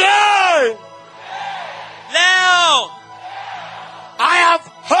 Today, leo I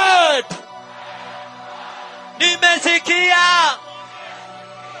have heard nimesikia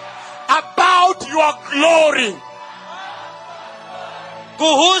about your glory.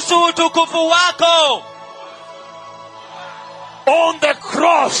 kuhusu utukufu wako. on the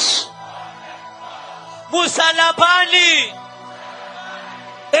cross. Msalabani.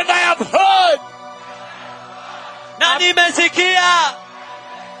 And I have heard Na nimesikia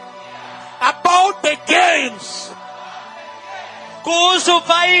about the gains kuhusu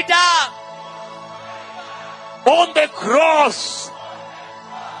faida on the cross.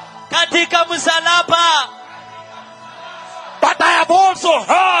 katika msalaba. But I have also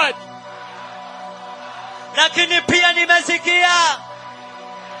heard Lakini pia nimesikia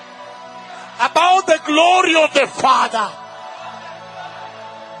about the glory of the Father.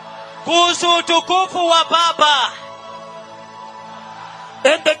 kuhusu utukufu wa Baba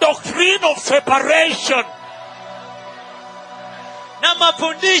And the doctrine of separation. na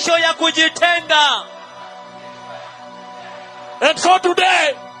mafundisho ya kujitenga. And so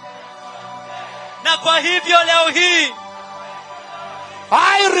today, Na kwa hivyo leo hii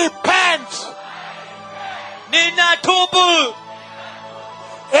I repent ninatubu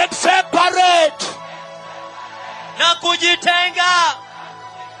and separate, na kujitenga,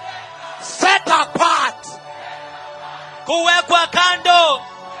 set apart kuwekwa kando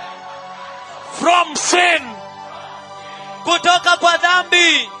from sin. kutoka kwa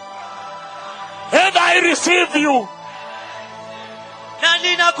dhambi, And I receive you na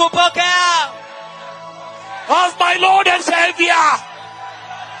ninakupokea as my Lord and Savior.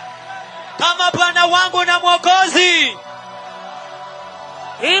 kama Bwana wangu na Mwokozi,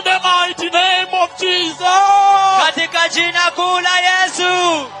 In the mighty name of Jesus, katika jina kuu la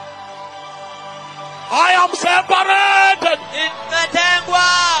Yesu. I am separated. Nimetengwa.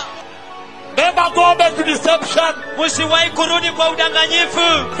 Never go back to deception. Msiwahi kurudi kwa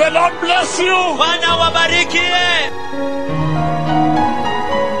udanganyifu. The Lord bless you. Bwana wabarikie.